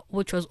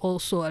was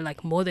also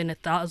like more than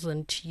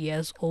 1,000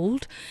 years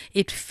old,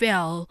 it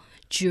fell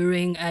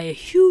during a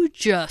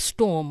huge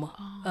storm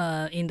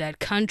in that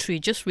country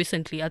just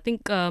recently. I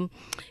think the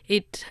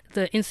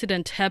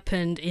incident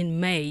happened in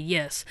May,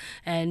 yes,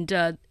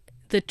 and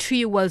the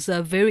tree was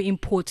very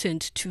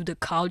important to the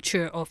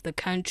culture of the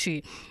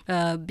country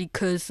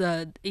because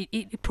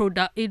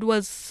it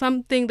was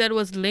something that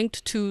was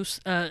linked to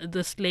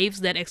the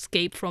slaves that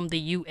escaped from the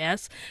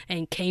U.S.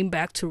 and came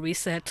back to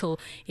resettle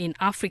in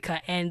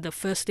Africa. And the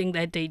first thing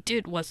that they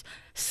did was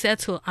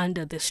settle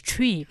under this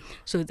tree.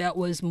 So that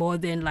was more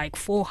than like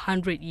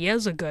 400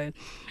 years ago.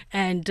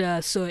 And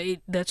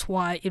that's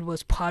why it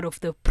was part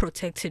of the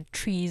protected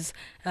trees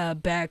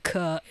back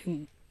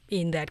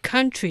in that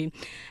country.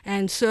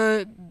 And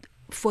so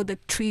for the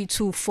tree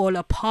to fall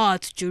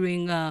apart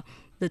during the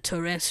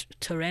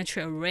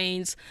torrential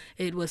rains,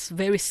 it was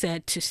very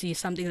sad to see,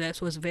 something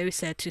that was very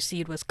sad to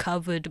see. It was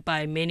covered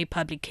by many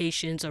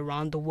publications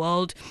around the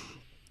world.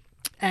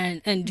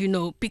 And you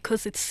know,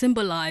 because it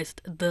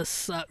symbolized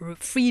this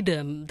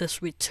freedom,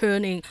 this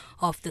returning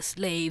of the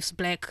slaves,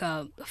 black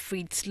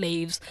freed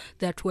slaves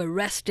that were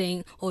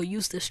resting or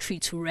used this tree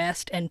to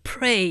rest and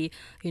pray.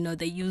 You know,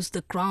 they used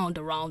the ground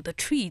around the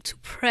tree to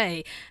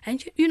pray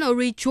and, you know,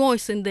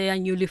 rejoice in their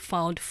newly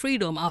found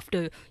freedom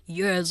after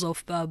years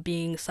of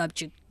being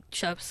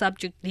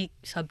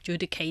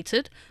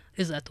subjudicated.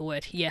 Is that the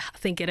word? Yeah, I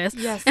think it is.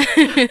 Yes.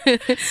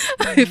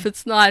 If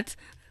it's not,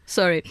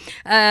 sorry.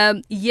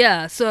 So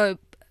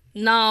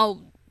now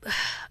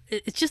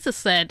it's just a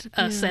sad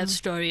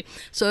story.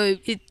 So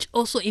it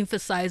also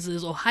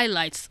emphasizes or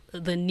highlights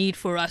the need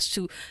for us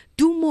to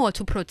do more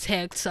to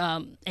protect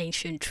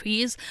ancient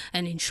trees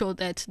and ensure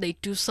that they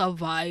do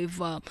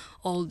survive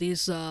all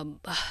these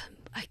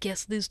I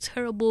guess these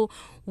terrible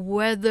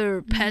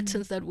weather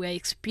patterns that we're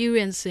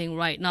experiencing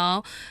right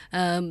now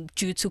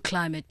due to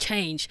climate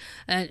change.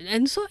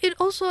 And so it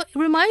also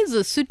reminds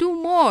us to do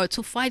more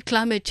to fight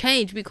climate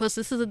change, because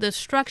this is the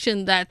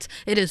destruction that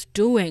it is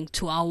doing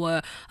to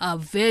our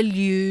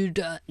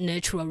valued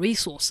natural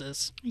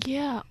resources.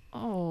 Yeah.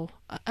 Oh,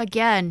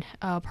 again,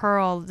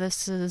 Pearl,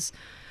 this is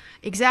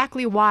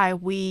exactly why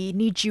we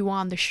need you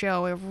on the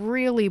show. It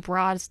really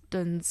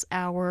broadens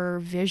our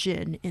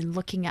vision in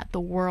looking at the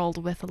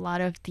world with a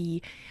lot of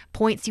the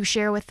points you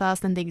share with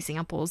us and the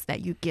examples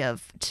that you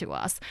give to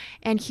us.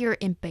 And here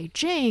in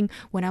Beijing,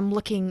 when I'm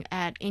looking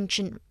at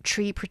ancient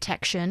tree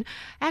protection,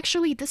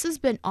 actually this has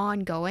been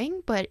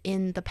ongoing, but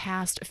in the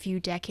past few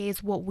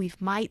decades, what we've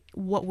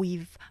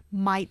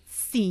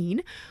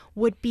seen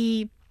would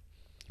be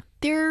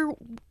there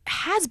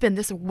has been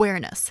this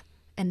awareness.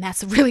 And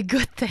that's a really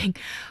good thing.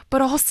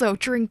 But also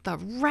during the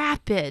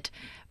rapid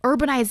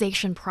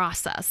urbanization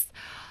process,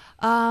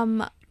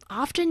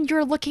 often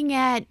you're looking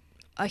at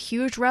a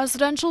huge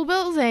residential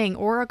building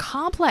or a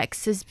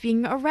complex is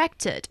being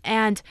erected.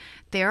 And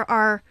there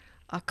are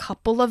a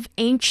couple of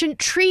ancient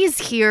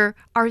trees here.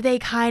 Are they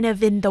kind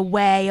of in the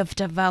way of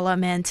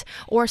development?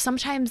 Or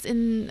sometimes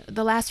in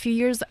the last few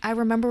years, I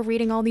remember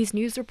reading all these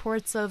news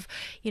reports of,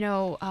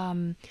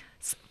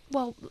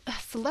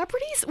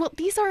 celebrities. Well,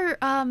 these are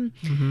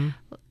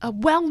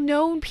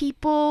well-known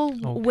people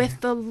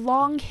with a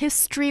long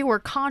history or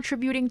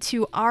contributing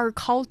to our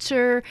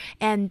culture,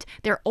 and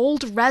they're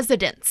old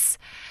residents.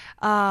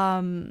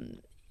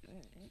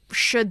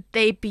 Should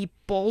they be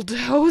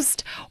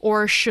bulldozed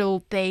or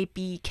should they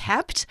be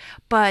kept?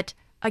 But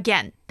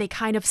again, they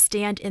kind of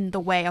stand in the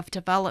way of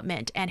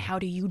development. And how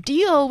do you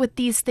deal with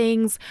these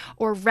things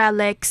or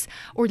relics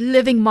or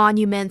living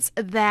monuments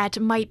that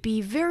might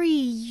be very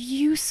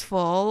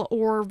useful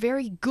or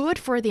very good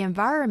for the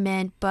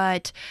environment,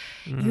 but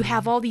you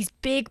have all these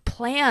big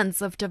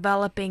plans of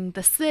developing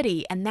the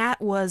city. And that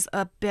was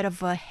a bit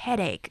of a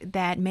headache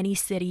that many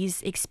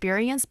cities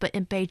experience. But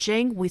in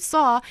Beijing, we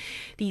saw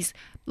these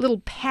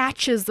little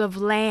patches of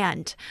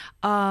land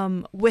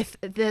with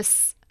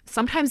this.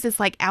 Sometimes it's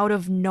like out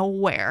of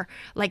nowhere,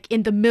 like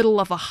in the middle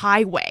of a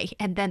highway.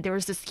 And then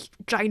there's this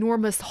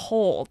ginormous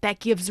hole that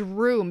gives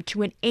room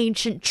to an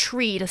ancient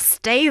tree to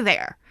stay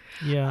there.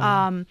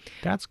 Yeah,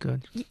 that's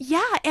good.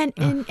 Yeah,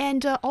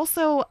 and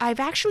also I've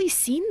actually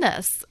seen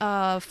this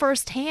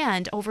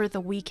firsthand over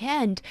the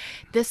weekend.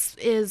 This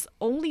is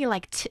only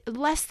like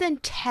less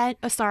than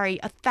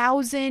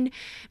 1,000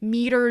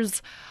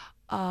 meters.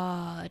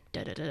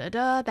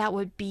 That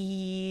would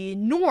be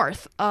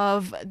north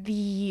of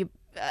the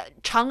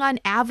Chang'an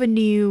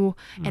Avenue,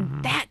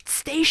 and that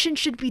station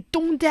should be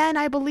Dongdan,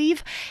 I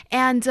believe.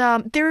 And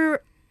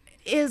there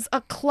is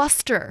a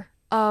cluster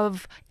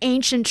of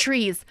ancient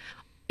trees.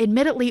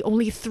 Admittedly,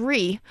 only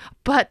 3,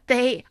 but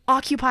they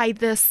occupy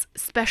this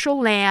special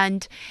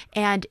land,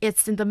 and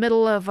it's in the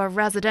middle of a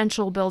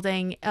residential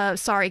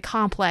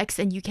complex,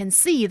 and you can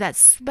see that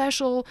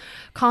special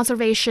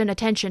conservation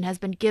attention has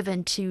been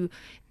given to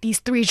these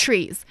 3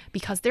 trees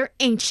because they're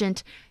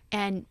ancient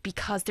and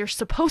because they're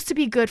supposed to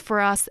be good for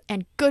us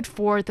and good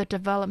for the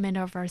development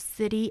of our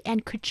city.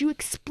 And could you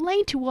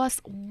explain to us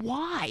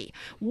why?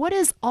 What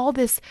is all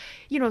this,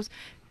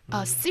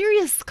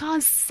 serious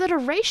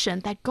consideration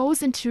that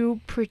goes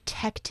into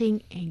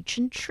protecting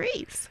ancient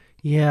trees?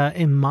 Yeah,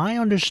 in my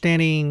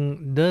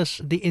understanding,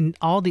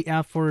 all the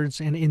efforts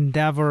and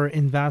endeavor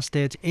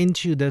invested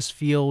into this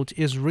field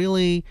is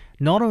really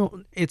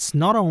it's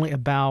not only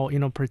about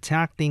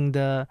protecting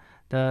the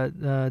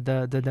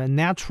the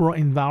natural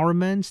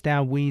environments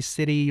that we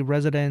city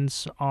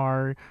residents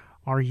are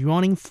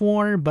yearning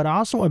for, but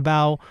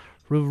also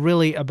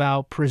really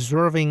about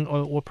preserving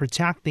or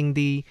protecting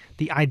the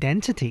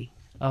identity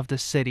of the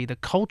city, the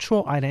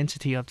cultural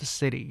identity of the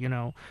city,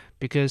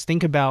 because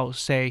think about,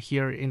 say,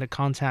 here in the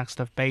context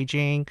of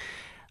Beijing,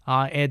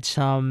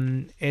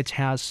 it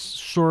has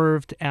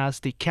served as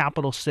the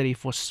capital city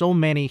for so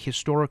many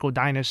historical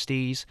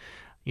dynasties,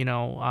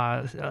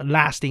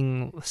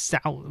 lasting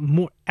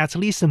at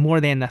least more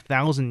than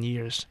 1,000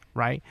 years,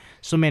 right?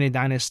 So many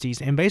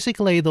dynasties. And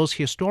basically those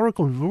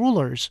historical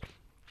rulers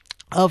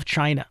of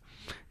China,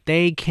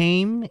 they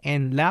came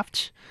and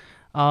left,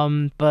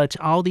 but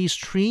all these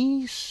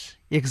trees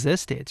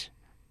existed.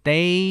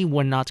 They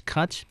were not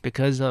cut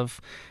because of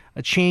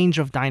a change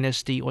of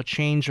dynasty or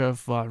change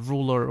of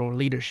ruler or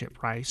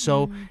leadership, right?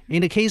 So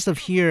in the case of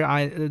here,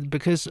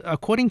 because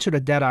according to the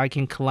data I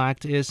can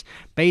collect, is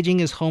Beijing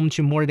is home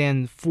to more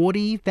than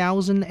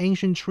 40,000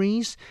 ancient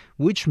trees,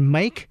 which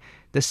make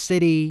the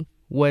city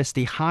with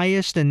the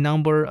highest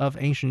number of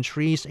ancient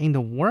trees in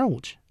the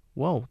world.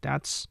 Whoa,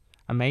 that's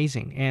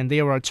amazing. And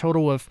there are a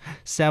total of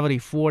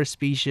 74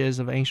 species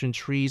of ancient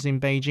trees in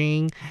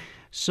Beijing.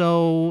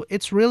 So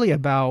it's really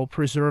about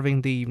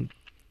preserving the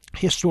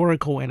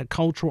historical and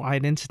cultural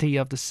identity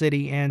of the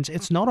city. And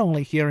it's not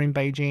only here in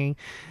Beijing.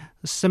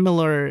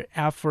 Similar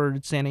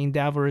efforts and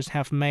endeavors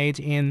have made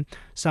in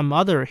some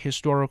other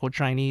historical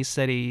Chinese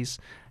cities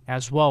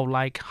as well,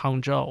 like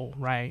Hangzhou,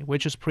 right?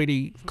 Which is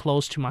pretty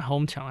close to my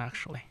hometown,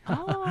 actually.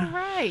 Oh,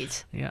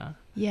 right. Yeah.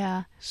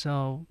 Yeah.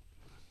 So.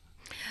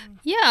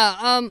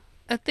 Yeah.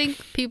 I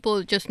think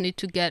people just need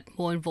to get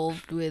more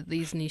involved with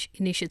these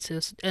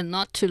initiatives and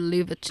not to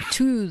leave it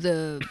to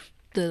the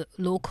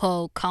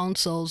local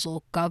councils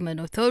or government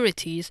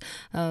authorities.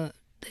 They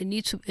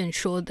need to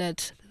ensure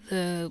that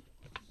the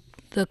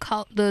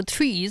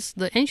trees,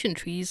 the ancient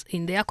trees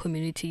in their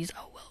communities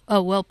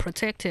are well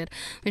protected.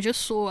 I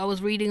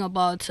was reading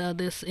about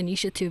this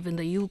initiative in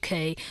the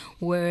UK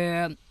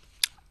where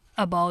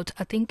I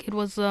think it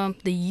was the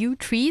yew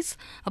trees,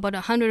 about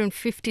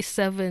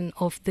 157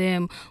 of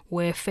them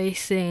were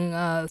facing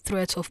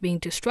threats of being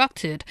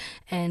destructed,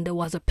 and there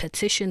was a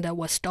petition that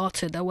was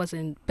started. That was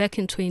back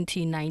in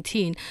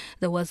 2019.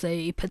 There was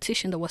a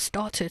petition that was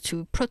started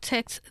to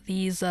protect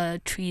these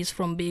trees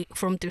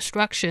from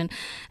destruction,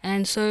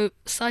 and so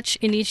such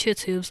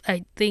initiatives,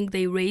 I think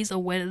they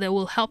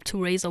will help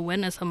to raise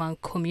awareness among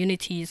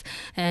communities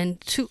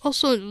and to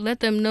also let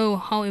them know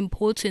how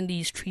important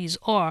these trees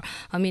are.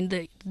 I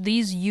mean,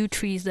 these yew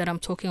trees that I'm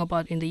talking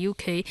about in the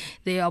UK,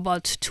 they are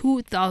about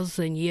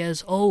 2,000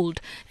 years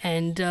old,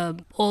 and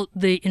all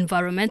the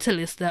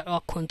environmentalists that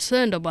are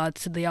concerned about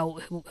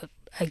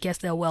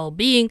their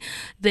well-being,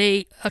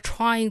 they are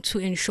trying to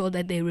ensure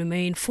that they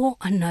remain for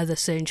another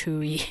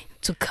century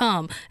to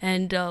come.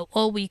 And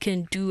all we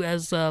can do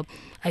as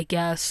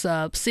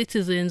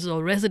citizens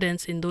or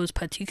residents in those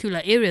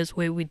particular areas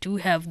where we do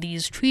have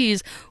these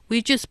trees,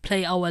 we just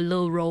play our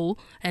little role,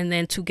 and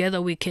then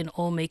together we can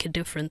all make a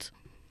difference.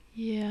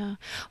 Yeah.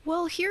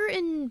 Well, here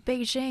in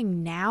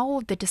Beijing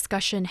now, the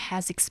discussion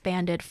has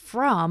expanded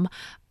from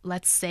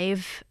let's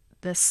save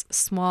this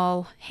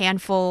small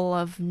handful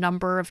of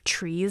number of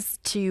trees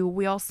to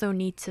we also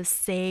need to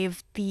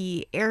save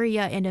the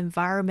area and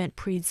environment,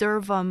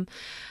 preserve them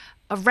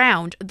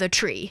around the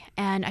tree.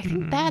 And I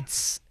think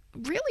that's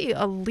really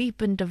a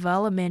leap in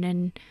development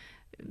in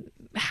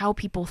how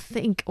people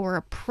think or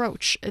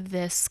approach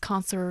this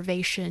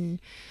conservation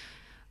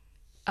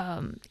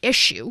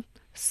issue.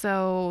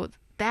 So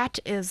that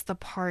is the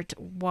part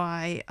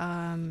why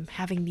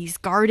having these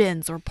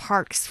gardens or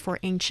parks for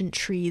ancient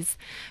trees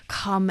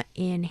come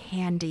in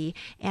handy.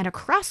 And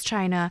across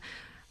China,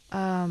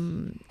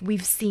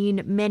 we've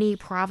seen many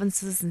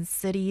provinces and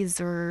cities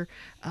or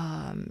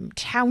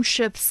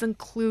townships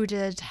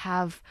included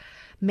have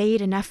made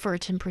an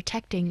effort in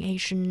protecting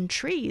ancient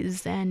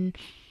trees. And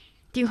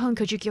Heng,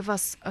 could you give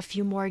us a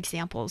few more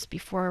examples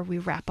before we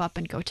wrap up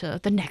and go to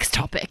the next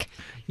topic?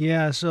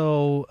 Yeah,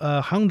 so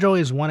Hangzhou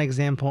is one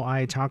example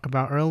I talked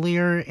about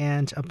earlier.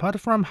 And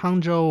apart from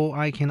Hangzhou,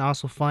 I can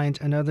also find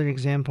another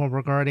example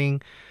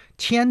regarding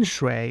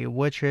Tianshui,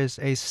 which is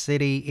a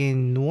city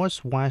in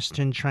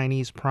northwestern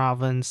Chinese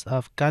province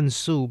of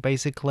Gansu.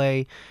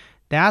 Basically,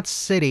 that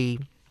city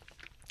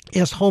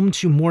is home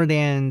to more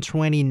than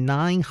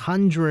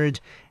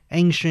 2,900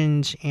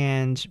 ancient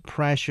and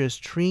precious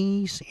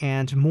trees,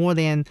 and more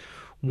than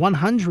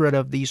 100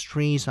 of these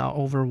trees are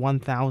over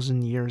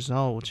 1,000 years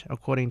old,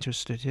 according to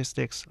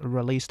statistics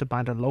released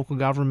by the local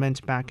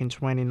government back in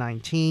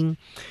 2019.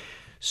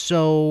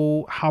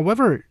 So,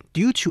 however,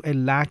 due to a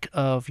lack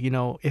of,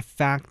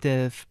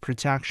 effective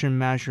protection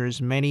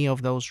measures, many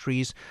of those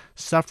trees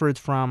suffered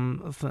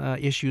from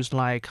issues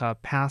like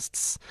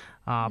pests,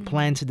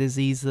 plant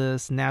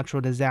diseases,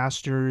 natural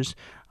disasters,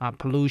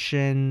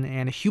 pollution,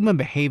 and human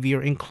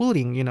behavior,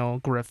 including,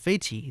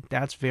 graffiti.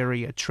 That's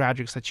very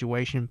tragic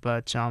situation.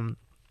 But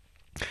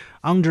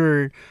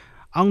under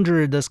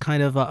under this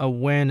kind of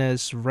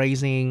awareness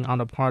raising on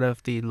the part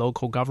of the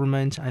local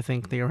government, I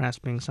think there has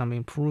been some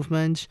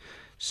improvement.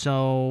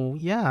 So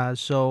yeah,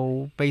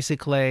 so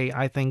basically,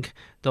 I think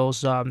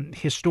those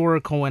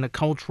historical and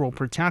cultural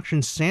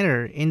protection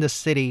center in the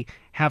city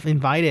have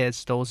invited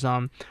those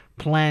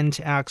plant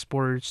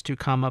experts to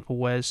come up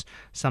with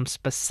some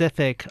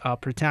specific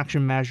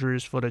protection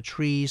measures for the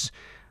trees.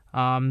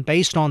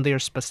 Based on their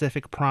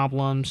specific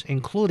problems,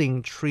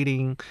 including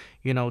treating,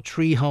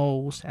 tree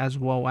holes, as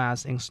well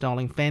as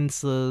installing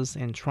fences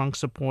and trunk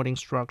supporting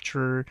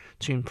structure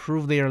to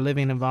improve their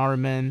living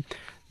environment.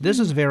 This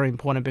is very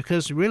important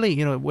because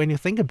really, when you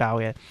think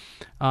about it,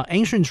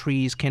 ancient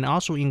trees can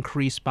also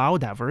increase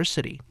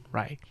biodiversity,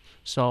 right?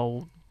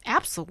 So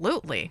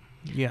absolutely.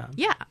 Yeah.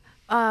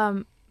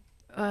 Yeah.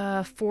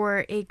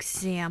 For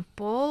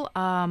example,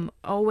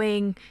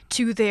 owing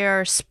to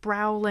their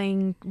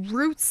sprawling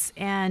roots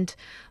and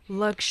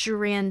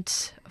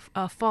luxuriant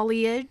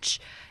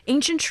foliage,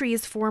 ancient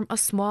trees form a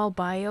small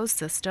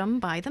biosystem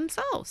by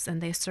themselves,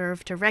 and they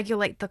serve to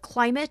regulate the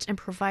climate and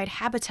provide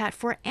habitat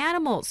for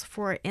animals.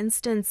 For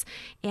instance,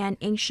 an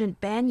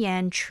ancient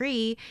banyan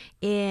tree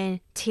in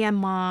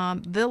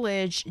Tianma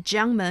village,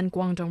 Jiangmen,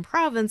 Guangdong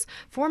province,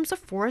 forms a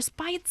forest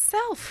by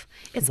itself.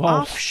 Its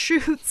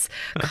offshoots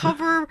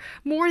cover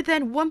more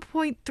than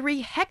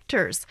 1.3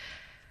 hectares,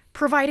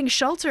 providing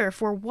shelter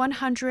for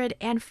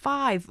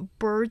 105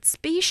 bird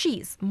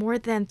species, more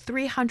than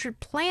 300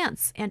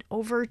 plants, and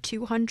over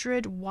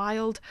 200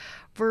 wild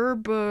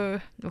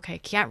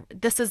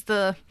this is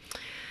the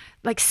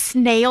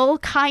snail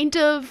kind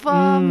of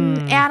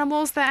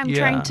animals that I'm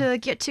trying to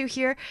get to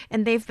here,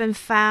 and they've been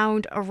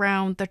found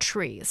around the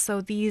trees.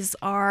 So these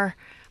are,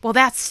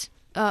 that's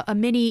a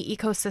mini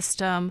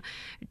ecosystem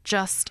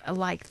just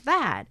like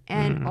that.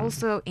 And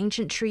also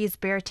ancient trees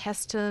bear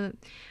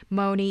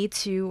testimony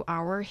to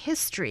our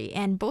history.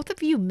 And both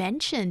of you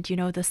mentioned,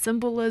 the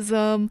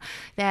symbolism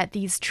that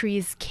these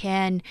trees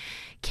can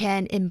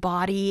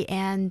embody.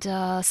 And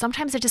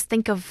sometimes I just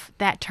think of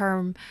that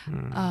term,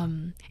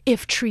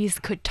 if trees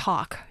could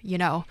talk,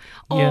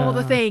 all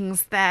the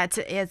things that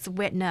it's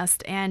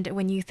witnessed. And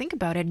when you think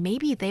about it,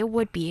 maybe they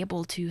would be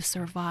able to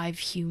survive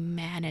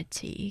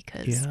humanity,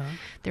 because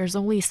there's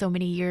only so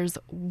many years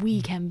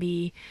we can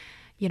be,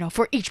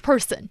 for each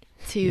person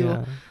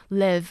to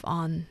live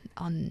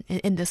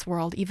in this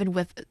world, even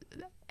with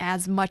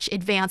as much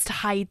advanced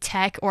high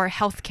tech or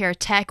healthcare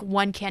tech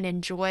one can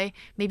enjoy,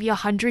 maybe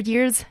 100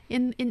 years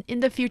in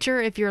the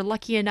future if you're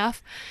lucky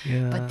enough.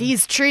 But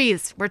these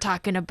trees, we're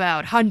talking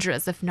about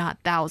hundreds, if not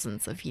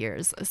thousands of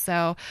years.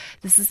 So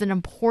this is an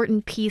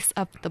important piece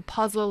of the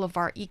puzzle of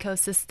our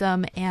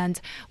ecosystem,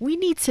 and we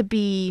need to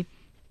be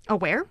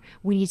aware.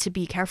 We need to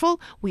be careful.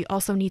 We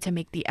also need to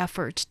make the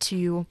effort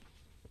to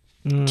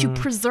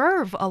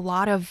preserve a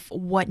lot of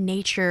what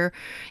nature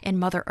and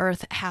Mother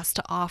Earth has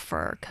to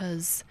offer,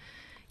 because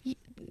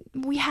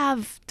we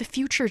have the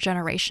future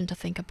generation to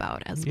think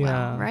about as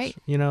well, right?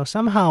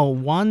 Somehow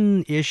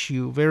one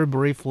issue, very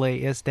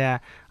briefly, is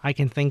that I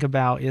can think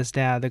about is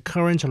that the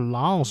current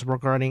laws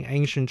regarding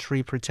ancient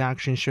tree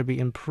protection should be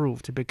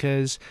improved,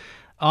 because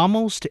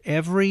almost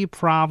every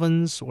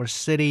province or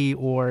city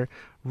or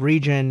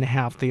region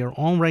have their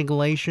own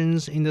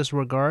regulations in this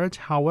regard.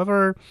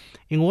 However,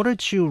 in order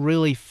to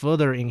really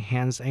further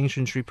enhance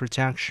ancient tree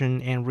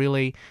protection and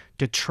really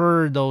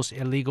deter those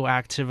illegal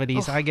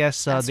activities, I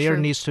guess there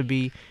needs to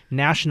be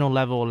national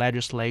level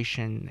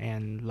legislation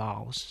and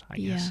laws, I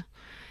guess.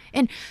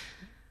 And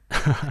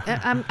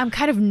I'm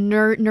kind of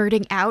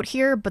nerding out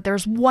here, but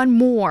there's one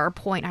more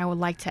point I would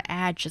like to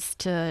add, just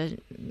to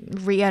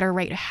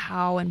reiterate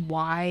how and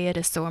why it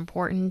is so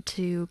important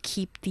to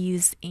keep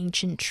these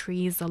ancient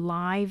trees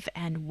alive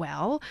and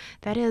well.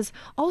 That is,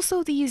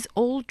 also these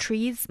old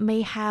trees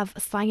may have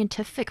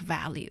scientific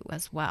value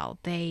as well.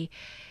 They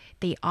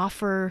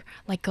offer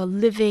like a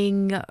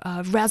living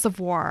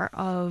reservoir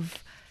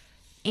of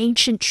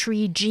ancient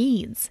tree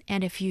genes,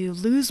 and if you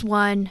lose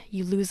one,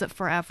 you lose it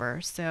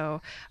forever.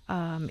 So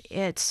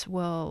it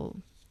will.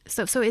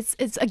 So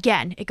it's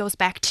again, it goes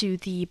back to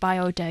the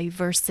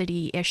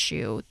biodiversity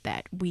issue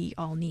that we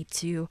all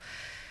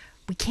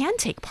we can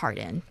take part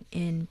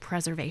in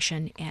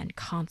preservation and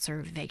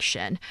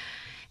conservation.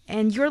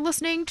 And you're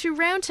listening to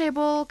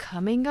Roundtable.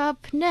 Coming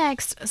up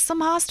next,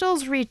 some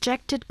hostels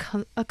rejected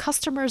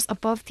customers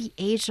above the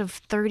age of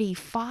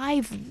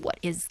 35. What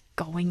is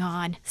going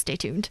on? Stay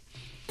tuned.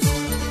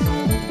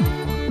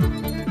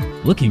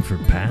 Looking for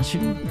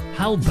passion?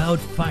 How about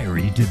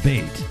fiery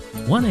debate?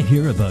 Want to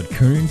hear about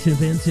current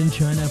events in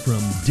China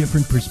from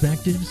different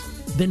perspectives?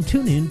 Then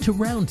tune in to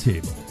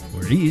Roundtable,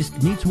 where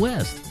East meets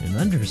West and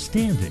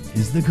understanding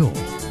is the goal.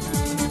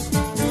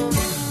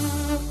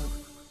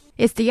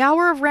 It's the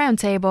hour of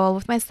Roundtable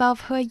with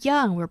myself,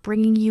 Heyang. We're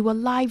bringing you a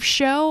live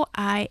show.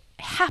 I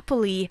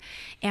happily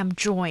am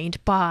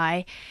joined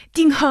by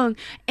Heng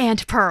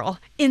and Pearl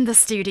in the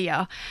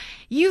studio.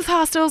 Youth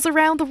hostels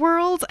around the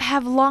world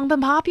have long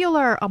been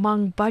popular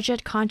among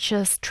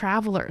budget-conscious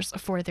travelers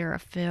for their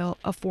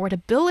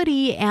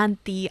affordability and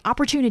the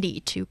opportunity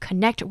to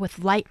connect with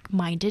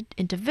like-minded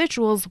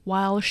individuals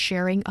while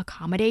sharing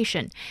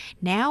accommodation.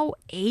 Now,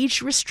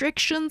 age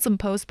restrictions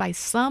imposed by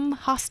some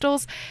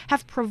hostels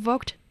have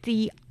provoked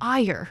the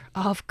ire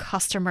of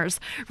customers.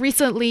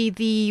 Recently,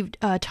 the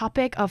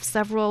topic of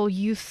several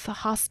youth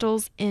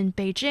hostels in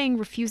Beijing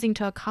refusing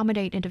to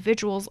accommodate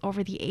individuals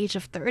over the age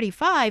of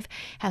 35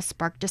 has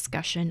sparked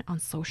discussion on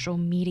social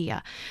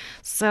media.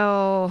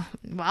 So,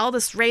 while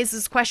this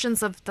raises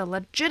questions of the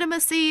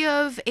legitimacy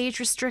of age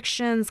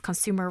restrictions,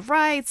 consumer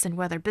rights, and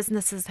whether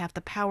businesses have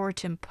the power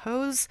to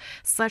impose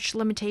such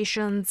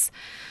limitations.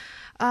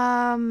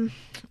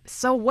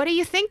 So what do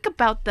you think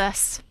about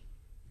this?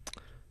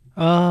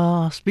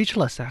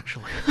 Speechless,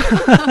 actually.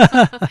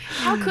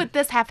 How could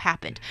this have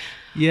happened?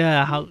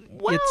 Yeah,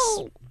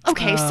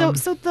 okay, so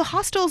the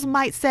hostels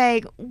might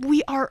say,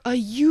 we are a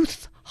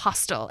youth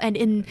hostel. And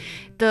in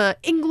the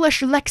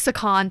English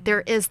lexicon,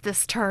 there is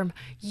this term,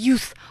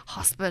 youth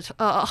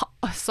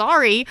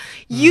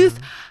youth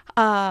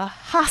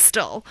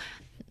hostel.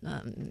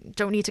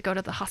 Don't need to go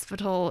to the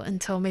hospital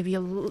until maybe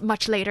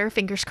much later,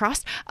 fingers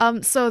crossed.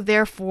 So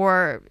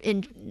therefore,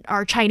 in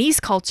our Chinese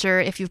culture,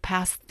 if you've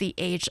passed the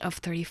age of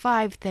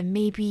 35, then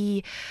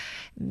maybe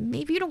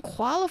you don't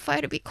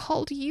qualify to be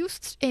called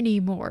youth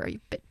anymore. You're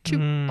a bit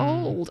too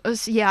old.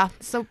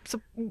 So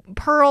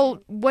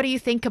Pearl, what do you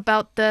think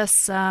about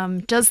this?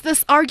 Does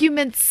this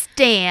argument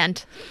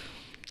stand?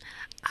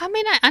 I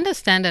mean, I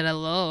understand it a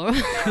lot.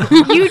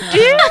 You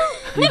do?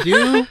 You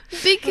do?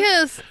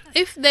 Because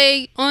if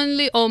they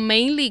only or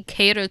mainly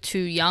cater to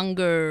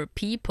younger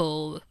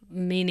people,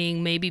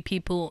 meaning maybe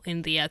people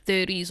in their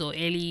 30s or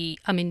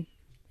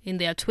in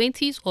their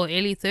 20s or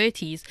early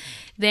 30s,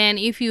 then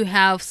if you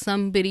have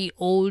somebody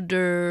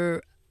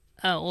older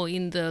or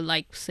in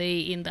the, say,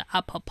 in the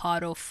upper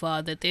part of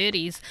the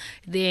 30s,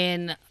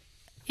 then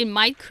it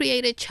might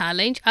create a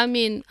challenge. I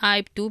mean,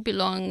 I do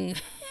belong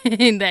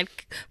in that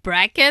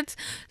bracket,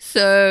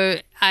 so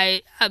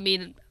I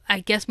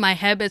guess my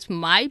habits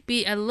might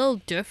be a little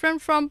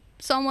different from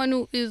someone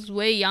who is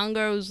way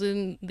younger, who's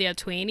in their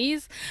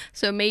 20s.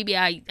 So maybe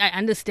I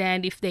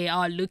understand if they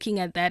are looking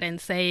at that and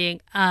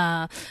saying,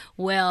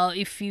 well,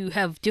 if you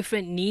have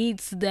different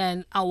needs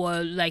than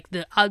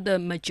the other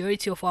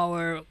majority of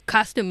our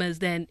customers,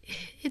 then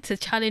it's a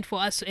challenge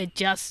for us to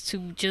adjust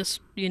to just,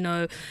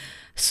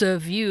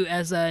 serve you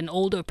as an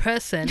older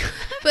person.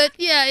 But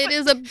yeah, it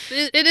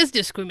is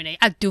discriminate.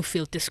 I do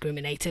feel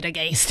discriminated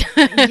against.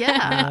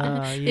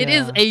 Yeah. It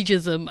is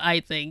ageism,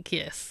 I think.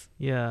 Yes.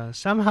 Yeah,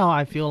 somehow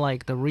I feel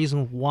like the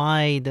reason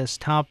why this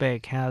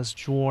topic has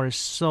drawn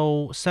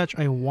such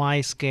a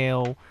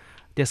wide-scale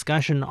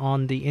discussion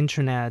on the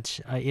internet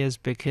is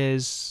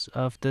because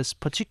of this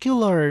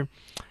particular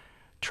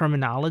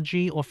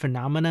terminology or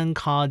phenomenon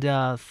called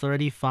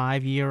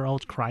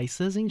 35-year-old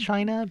crisis in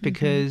China,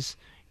 because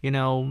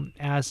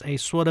as a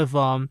sort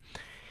of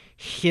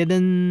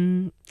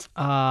hidden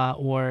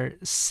or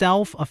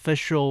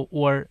self-official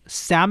or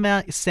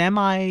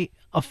semi-official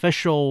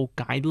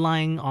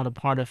guideline on the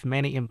part of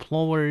many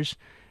employers,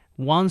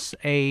 once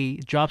a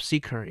job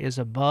seeker is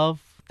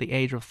above the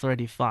age of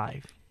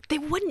 35. They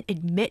wouldn't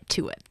admit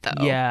to it,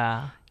 though.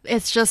 Yeah.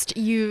 It's just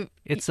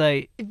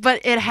but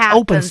it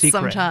happens open secret.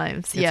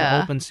 Sometimes. It's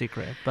an open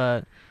secret,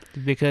 but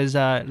because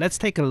let's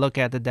take a look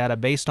at the data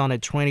based on a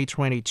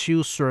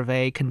 2022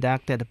 survey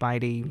conducted by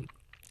the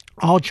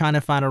All China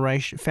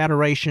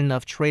Federation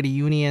of Trade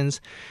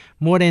Unions.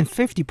 More than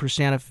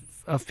 50%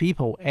 of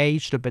people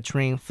aged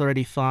between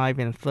 35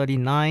 and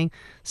 39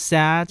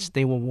 said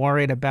they were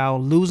worried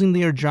about losing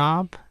their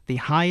job, the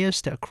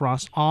highest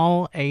across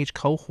all age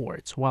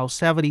cohorts, while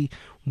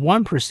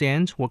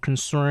 71% were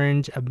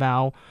concerned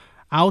about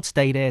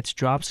outdated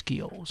job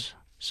skills.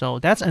 So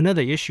that's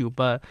another issue.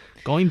 But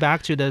going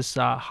back to this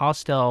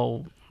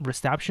hostile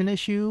reception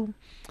issue,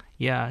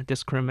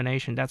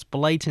 discrimination. That's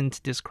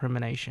blatant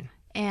discrimination.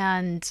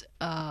 And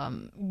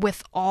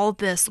with all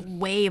this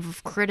wave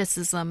of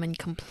criticism and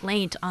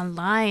complaint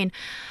online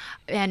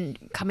and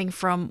coming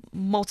from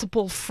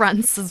multiple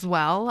fronts as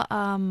well,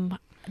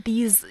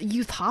 these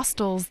youth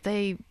hostels,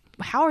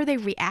 how are they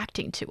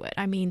reacting to it?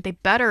 I mean, they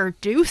better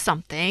do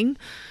something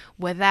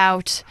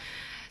without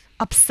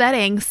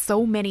upsetting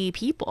so many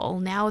people.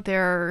 Now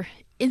they're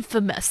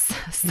infamous,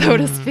 so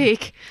to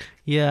speak.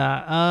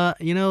 Yeah,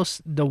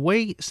 the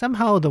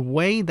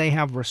way they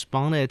have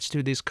responded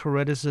to this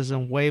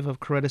wave of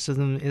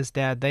criticism is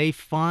that they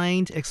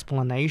find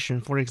explanation.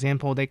 For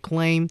example, they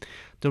claim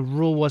the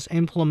rule was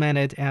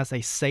implemented as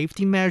a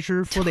safety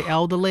measure for the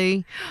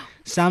elderly.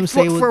 Some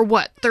say for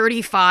what,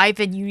 35,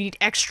 and you need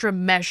extra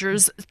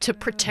measures to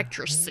protect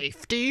your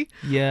safety?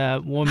 Yeah,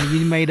 well,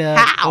 you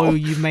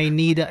may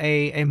need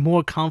a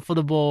more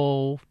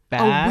comfortable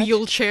badge. A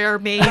wheelchair,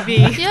 maybe.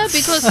 Yeah,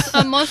 because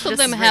most of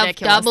them have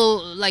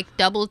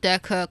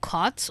double-decker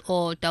cots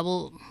or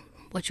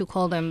what you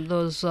call them,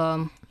 those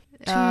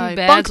bunk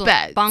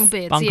beds. Bunk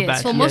beds, Bunk yes.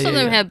 beds, So most yeah, of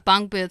them yeah. have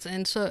bunk beds,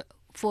 and so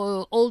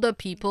for older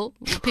people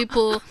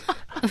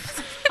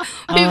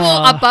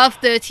above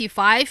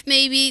 35,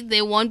 maybe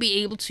they won't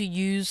be able to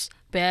use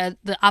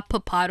the upper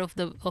part of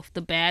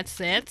the bed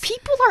sets.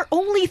 People are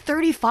only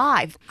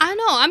 35. I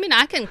know. I mean,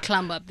 I can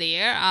climb up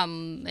there.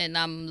 And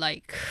I'm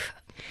like.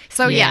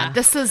 So Yeah.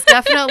 this is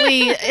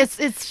definitely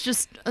it's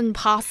just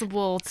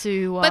impossible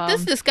to. But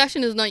this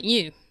discussion is not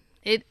new.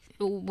 It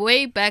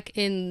way back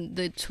in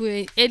the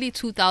early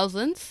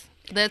 2000s.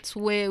 That's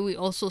where we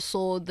also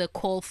saw the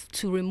call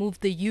to remove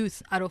the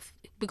youth out of,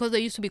 because they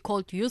used to be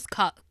called youth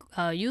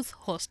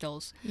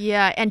hostels.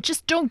 Yeah, and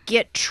just don't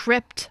get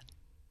tripped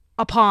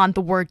upon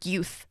the word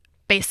youth.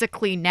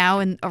 Basically, now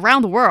and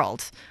around the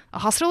world, a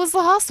hostel is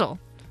a hostel,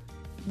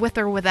 with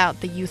or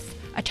without the youth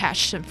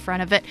attached in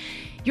front of it.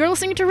 You're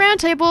listening to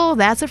Roundtable.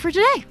 That's it for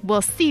today.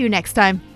 We'll see you next time.